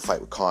up to the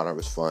fight with Conor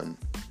was fun.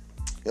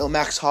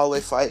 Max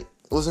Holloway fight,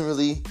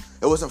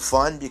 it wasn't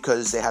fun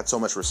because they had so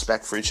much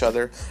respect for each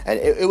other, and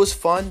it was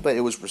fun, but it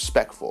was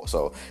respectful.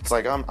 So it's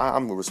like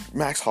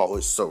Max Holloway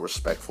is so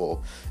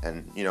respectful,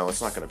 and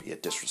it's not going to be a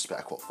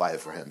disrespectful fight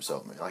for him.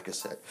 So like I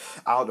said,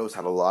 Aldo's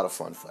had a lot of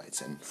fun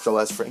fights, and so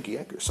has Frankie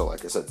Edgar. So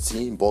like I said,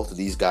 seeing both of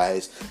these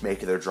guys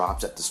make their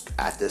drops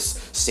at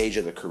this stage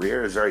of their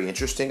career is very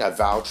interesting. I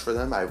vouch for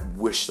them. I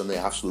wish them the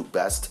absolute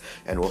best,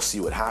 and we'll see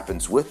what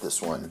happens with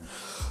this one.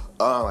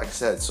 Like I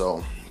said,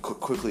 so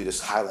quickly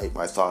just highlight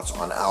my thoughts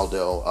on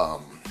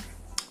Aldo.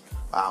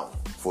 Wow,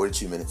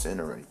 42 minutes in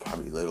already,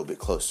 probably a little bit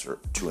closer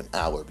to an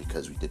hour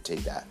because we did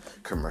take that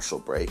commercial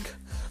break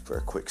for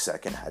a quick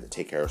second. I had to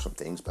take care of some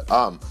things, but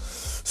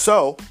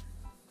so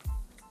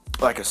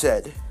like I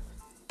said,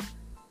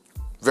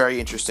 very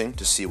interesting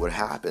to see what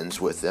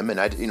happens with them, and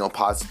I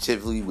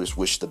positively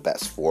wish the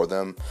best for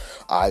them.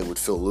 I would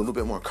feel a little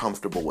bit more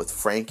comfortable with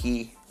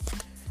Frankie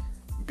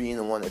being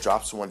the one that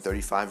drops to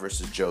 135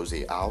 versus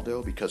Jose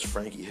Aldo, because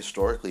Frankie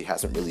historically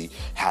hasn't really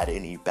had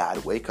any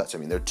bad weight cuts. I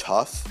mean, they're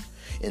tough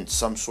in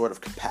some sort of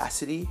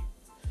capacity,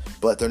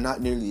 but they're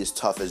not nearly as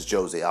tough as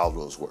Jose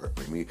Aldo's were.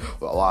 I mean,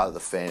 a lot of the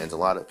fans, a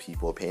lot of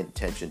people paying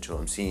attention to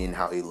him, seeing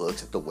how he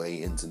looks at the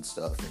weigh-ins and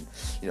stuff, and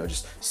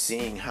just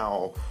seeing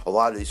how a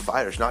lot of these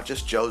fighters, not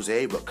just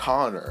Jose, but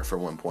Conor for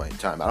one point in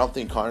time. I don't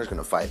think Conor's going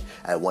to fight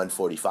at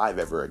 145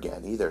 ever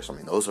again either. So I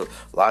mean, a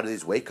lot of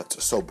these weight cuts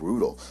are so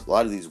brutal. A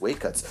lot of these weight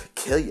cuts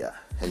kill you,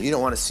 and you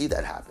don't want to see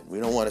that happen. We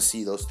don't want to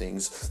see those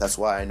things. That's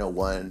why I know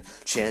one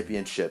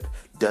championship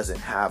doesn't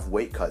have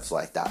weight cuts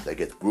like that. That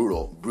gets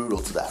brutal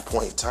to that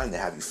point in time. They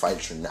have you fight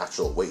at your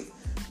natural weight,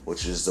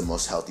 which is the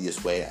most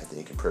healthiest way, I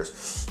think. And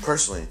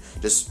personally,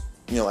 just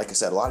like I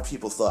said, a lot of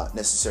people thought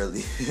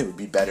necessarily it would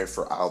be better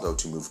for Aldo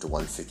to move to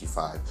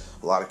 155.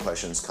 A lot of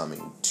questions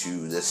coming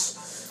to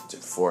this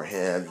for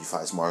him. He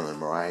fights Marlon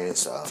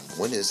Moraes.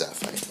 When is that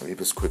fight? Let me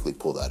just quickly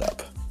pull that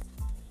up.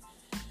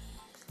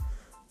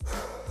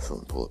 So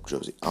let me pull up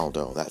Jose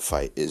Aldo. That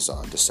fight is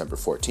on December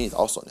 14th,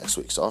 also next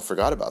week. So I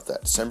forgot about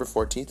that. December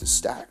 14th is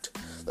stacked.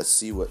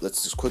 Let's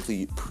just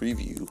quickly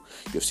preview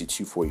UFC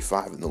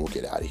 245, and then we'll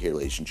get out of here,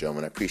 ladies and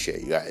gentlemen. I appreciate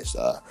you guys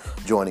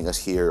joining us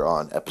here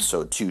on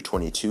episode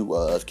 222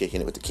 of Kicking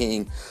It with the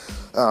King.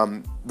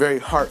 Very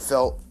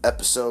heartfelt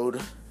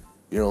episode.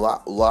 A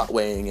lot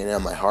weighing in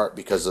on my heart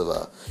because of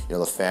the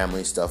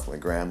family stuff, my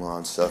grandma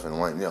and stuff, and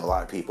a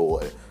lot of people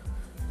would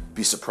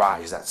be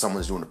surprised that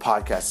someone's doing a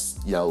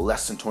podcast,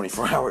 less than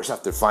 24 hours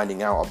after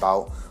finding out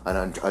about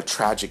a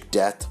tragic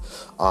death.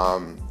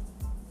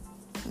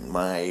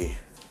 My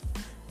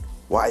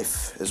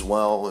wife, as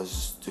well,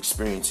 is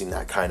experiencing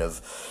that kind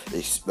of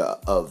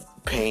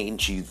pain.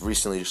 She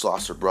recently just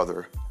lost her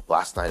brother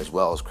last night as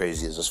well, as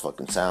crazy as this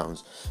fucking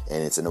sounds,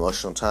 and it's an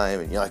emotional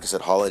time. And like I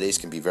said, holidays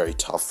can be very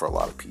tough for a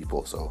lot of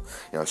people. So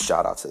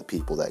shout out to the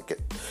people that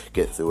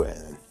get through it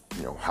and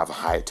have a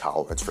high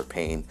tolerance for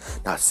pain.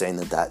 Not saying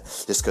that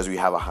just because we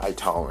have a high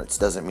tolerance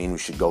doesn't mean we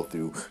should go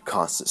through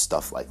constant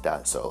stuff like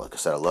that. So like I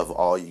said, I love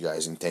all you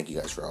guys, and thank you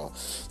guys for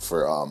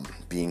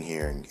being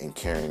here and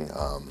caring.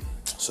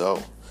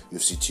 So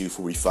UFC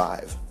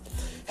 245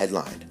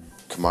 headlined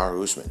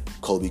Kamaru Usman,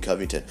 Colby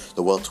Covington,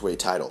 the welterweight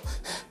title,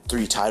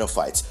 3 title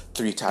fights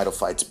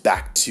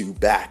back to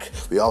back.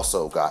 We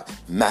also got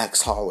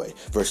Max Holloway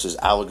versus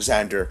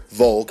Alexander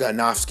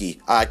Volkanovski.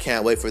 I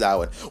can't wait for that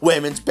one.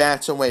 Women's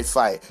bantamweight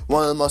fight,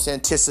 one of the most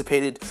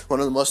anticipated, one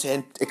of the most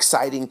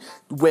exciting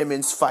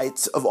women's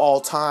fights of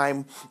all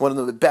time. One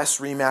of the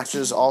best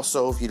rematches.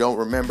 Also, if you don't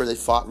remember, they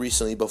fought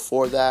recently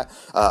before that,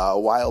 a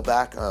while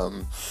back,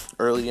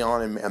 early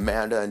on in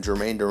Amanda and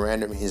Jermaine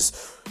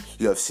Durandamy's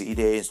UFC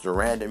days.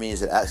 Durandamy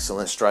is an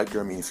excellent striker.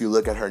 I mean, if you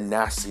look at her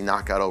nasty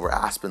knockout over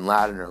Aspen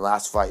Ladd in her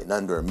last fight in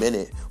under a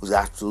minute, it was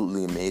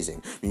absolutely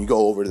amazing. When you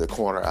go over to the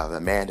corner of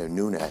Amanda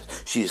Nunes,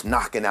 she's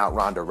knocking out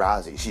Ronda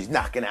Rousey. She's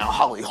knocking out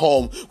Holly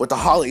Holm with the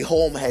Holly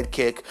Holm head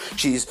kick.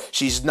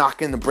 She's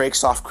knocking the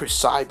brakes off Chris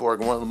Cyborg,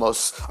 one of the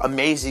most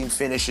amazing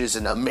finishes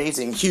and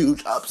amazing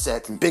huge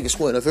upset and biggest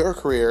win of her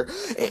career.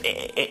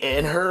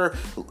 In her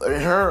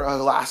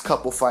last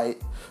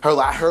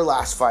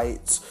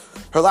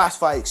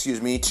fight,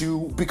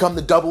 to become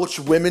the double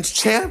women's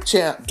champ,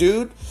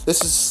 dude.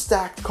 This is a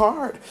stacked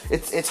card.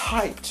 It's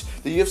hyped.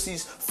 The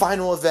UFC's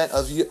final event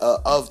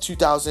of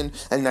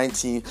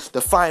 2019,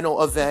 the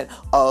final event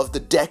of the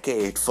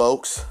decade,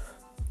 folks.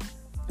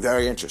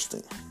 Very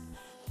interesting.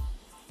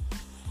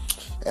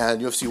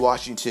 And UFC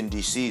Washington,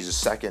 D.C. is the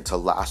second to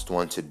last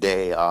one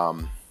today.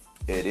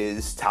 It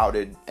is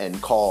touted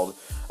and called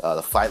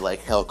the Fight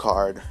Like Hell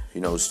card.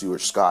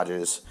 Stuart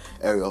Scotches,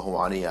 Ariel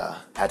Helwani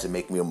had to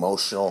make me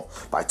emotional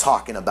by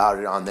talking about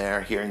it on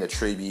there, hearing the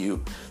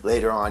tribute.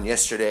 Later on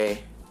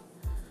yesterday,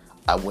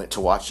 I went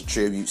to watch the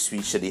tribute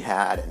speech that he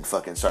had and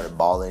fucking started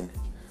bawling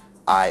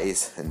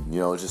eyes. And,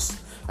 just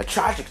a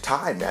tragic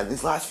time, man.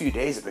 These last few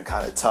days have been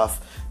kind of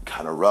tough.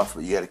 kind of rough,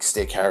 but you gotta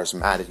stay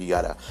charismatic. You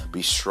gotta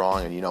be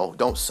strong, and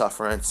don't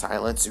suffer in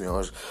silence.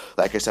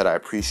 Like I said, I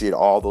appreciate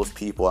all those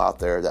people out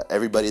there, that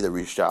everybody that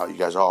reached out. You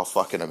guys are all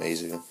fucking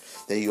amazing.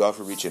 Thank you all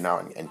for reaching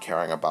out and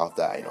caring about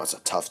that. It's a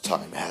tough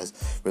time. It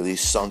has really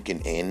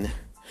sunken in,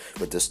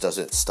 but this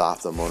doesn't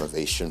stop the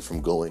motivation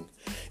from going.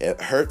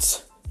 It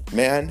hurts,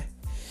 man.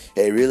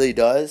 It really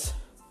does.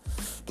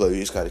 But we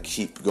just gotta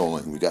keep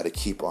going. We gotta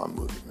keep on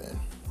moving, man.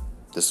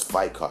 This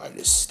fight card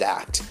is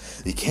stacked.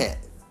 You can't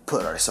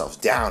put ourselves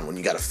down when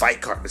you got a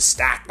fight card that's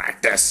stacked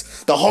like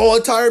this. The whole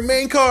entire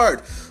main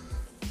card.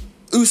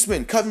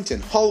 Usman,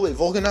 Covington, Holloway,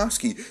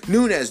 Volkanovski,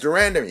 Nunes,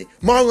 Durandamy,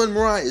 Marlon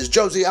Moraes,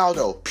 Jose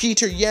Aldo,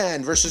 Peter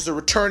Yan versus the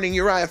returning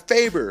Uriah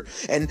Faber,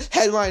 and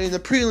headlining the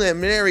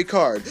preliminary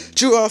card,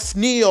 Geoff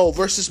Neal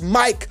versus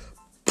Mike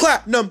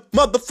Platinum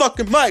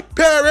motherfucking Mike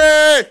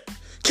Perry.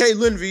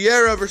 Caitlin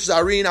Vieira versus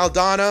Irene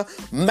Aldana.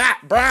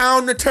 Matt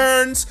Brown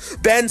returns.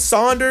 Ben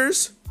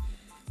Saunders.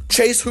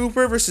 Chase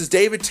Hooper versus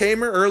David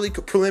Tamer, early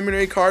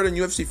preliminary card on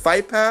UFC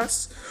Fight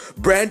Pass.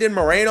 Brandon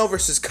Moreno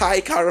versus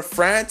Kai Kara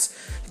France.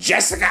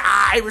 Jessica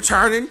Ai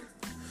returning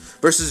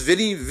versus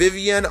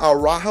Vivian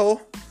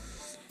Araujo.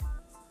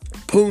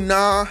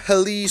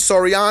 Punahele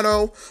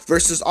Soriano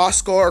versus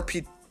Oscar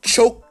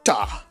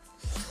Pichota.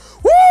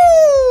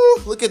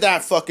 Woo! Look at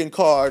that fucking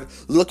card.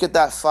 Look at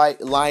that fight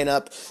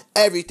lineup.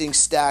 Everything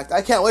stacked.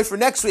 I can't wait for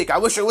next week. I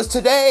wish it was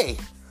today.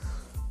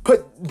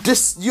 Put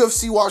this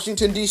UFC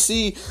Washington,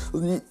 D.C.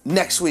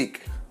 next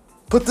week.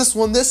 Put this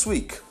one this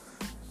week.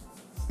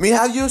 I mean,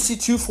 have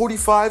UFC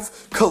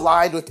 245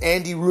 collide with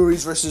Andy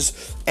Ruiz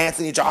versus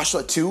Anthony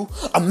Joshua 2?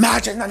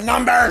 Imagine the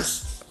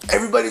numbers!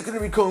 Everybody's going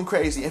to be going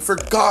crazy. And for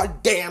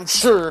goddamn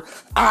sure,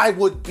 I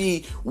would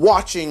be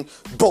watching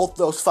both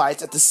those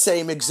fights at the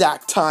same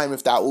exact time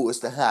if that was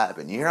to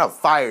happen. You hear how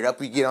fired up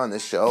we get on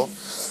this show?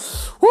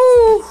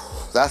 Woo!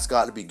 That's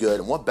got to be good.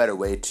 And what better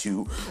way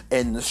to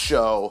end the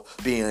show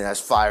being as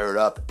fired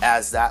up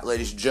as that,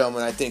 ladies and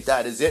gentlemen. I think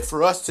that is it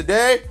for us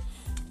today.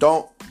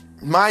 Don't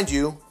mind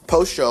you,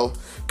 post-show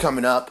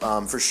coming up,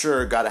 for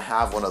sure got to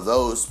have one of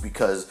those,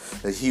 because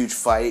the huge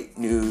fight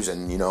news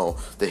and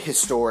the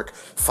historic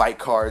fight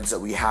cards that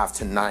we have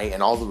tonight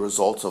and all the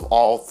results of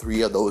all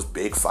three of those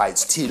big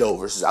fights, Tito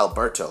versus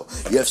Alberto,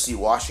 UFC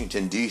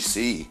Washington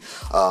DC,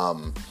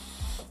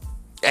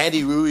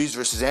 Andy Ruiz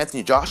versus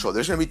Anthony Joshua.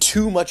 There's going to be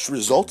too much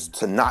results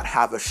to not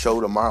have a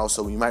show tomorrow,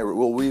 so we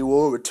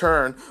will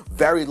return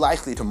very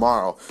likely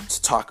tomorrow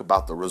to talk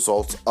about the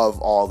results of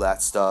all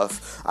that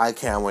stuff. I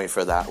can't wait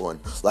for that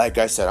one. Like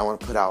I said, I want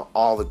to put out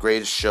all the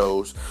greatest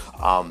shows,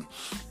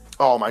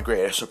 all my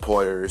greatest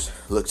supporters.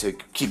 Look to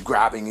keep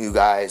grabbing you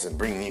guys and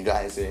bringing you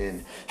guys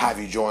in, have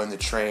you join the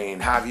train,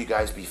 have you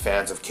guys be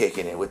fans of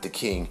Kicking It with the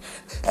King.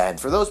 And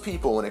for those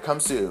people, when it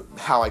comes to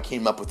how I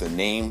came up with the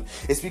name,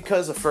 it's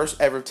because the first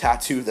ever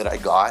tattoo that I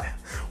got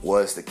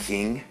was the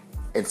King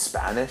in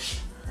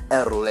Spanish.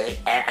 El Rey.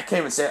 I can't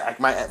even say it, like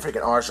my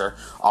freaking R's are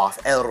off.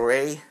 El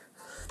Rey.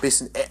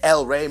 Basically,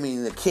 El Rey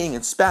meaning the King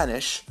in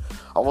Spanish.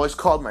 I've always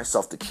called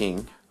myself the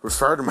King.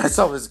 Refer to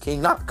myself as the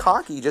King. Not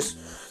cocky, just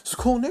it's a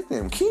cool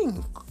nickname.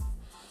 King.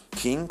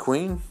 King,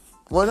 Queen.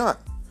 Why not?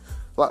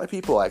 A lot of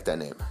people like that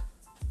name.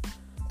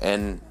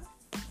 And,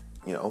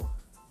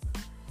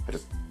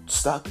 it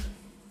stuck.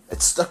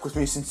 It's stuck with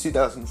me since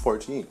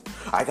 2014.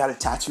 I got it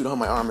tattooed on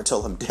my arm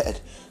until I'm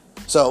dead.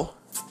 So,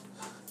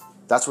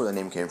 that's where the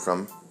name came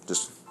from.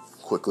 Just a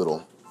quick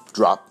little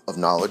drop of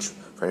knowledge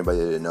for anybody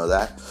that didn't know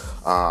that.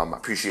 I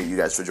appreciate you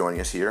guys for joining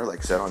us here, like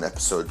I said, on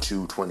episode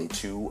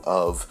 222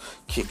 of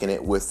Kicking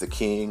It with the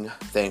King.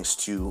 Thanks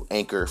to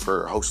Anchor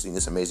for hosting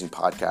this amazing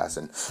podcast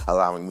and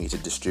allowing me to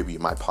distribute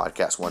my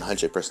podcast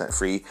 100%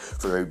 free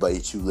for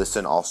everybody to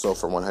listen. Also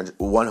for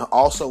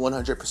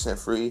 100%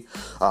 free.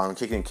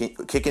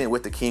 Kicking It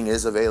with the King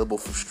is available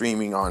for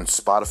streaming on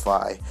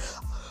Spotify,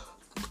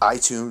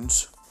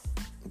 iTunes,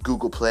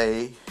 Google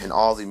Play, and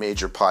all the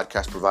major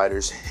podcast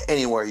providers.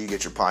 Anywhere you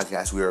get your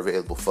podcast, we are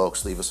available,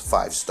 folks. Leave us a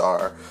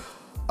 5-star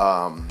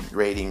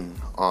rating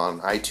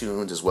on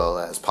iTunes, as well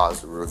as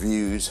positive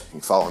reviews. You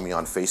can follow me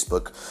on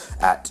Facebook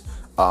at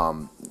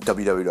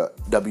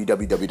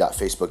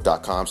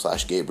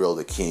www.facebook.com/Gabriel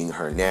the King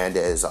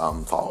Hernandez.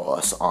 Follow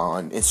us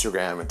on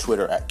Instagram and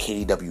Twitter at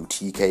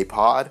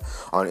KWTKPod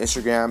on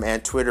Instagram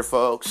and Twitter,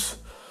 folks.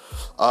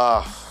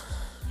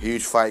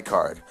 Huge fight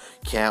card.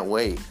 Can't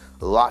wait.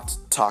 A lot to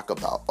talk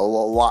about. A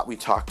lot we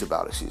talked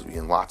about, and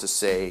a lot to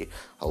say.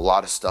 A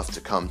lot of stuff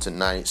to come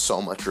tonight.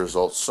 So much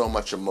results, so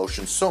much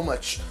emotion, so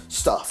much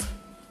stuff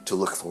to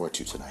look forward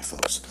to tonight,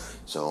 folks.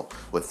 So,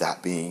 with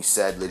that being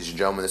said, ladies and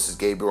gentlemen, this is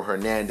Gabriel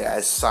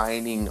Hernandez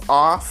signing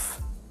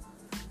off.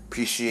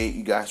 Appreciate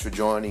you guys for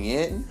joining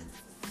in.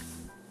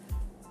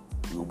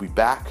 We will be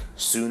back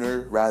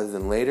sooner rather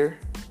than later.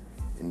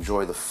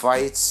 Enjoy the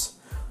fights.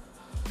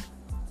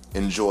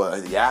 Enjoy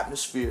the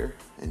atmosphere.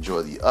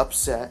 Enjoy the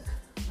upset.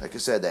 Like I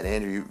said, that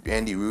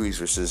Andy Ruiz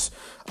versus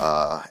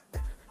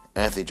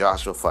Anthony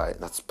Joshua fight,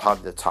 that's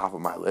probably the top of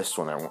my list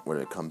when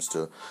it comes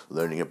to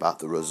learning about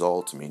the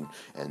results. I mean,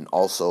 and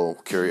also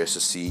curious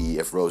to see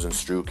if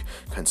Rozenstruik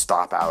can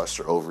stop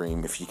Alistair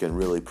Overeem, if he can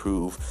really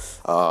prove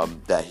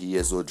that he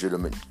is a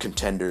legitimate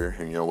contender.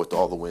 And, with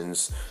all the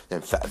wins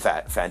and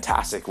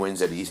fantastic wins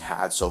that he's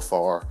had so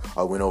far,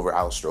 a win over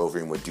Alistair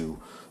Overeem would do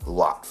a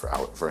lot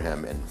for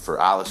him, and for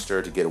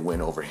Alistair to get a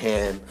win over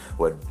him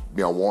would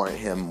warrant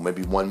him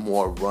maybe one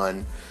more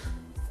run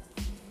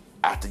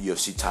at the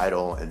UFC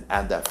title and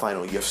add that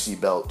final UFC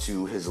belt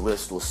to his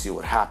list. We'll see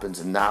what happens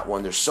in that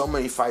one. There's so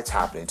many fights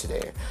happening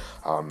today.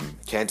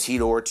 Can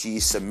Tito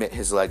Ortiz submit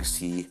his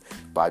legacy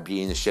by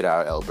beating the shit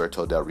out of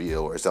Alberto Del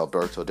Rio, or is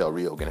Alberto Del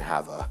Rio going to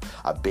have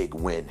a big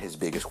win, his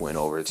biggest win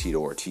over Tito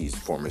Ortiz,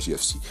 former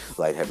UFC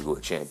light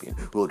heavyweight champion?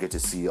 We'll get to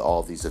see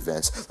all these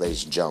events,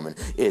 ladies and gentlemen.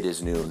 It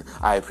is noon.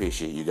 I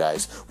appreciate you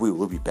guys. We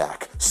will be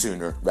back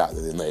sooner rather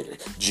than later.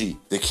 G,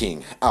 the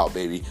King, out,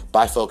 baby.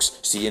 Bye, folks.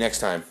 See you next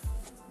time.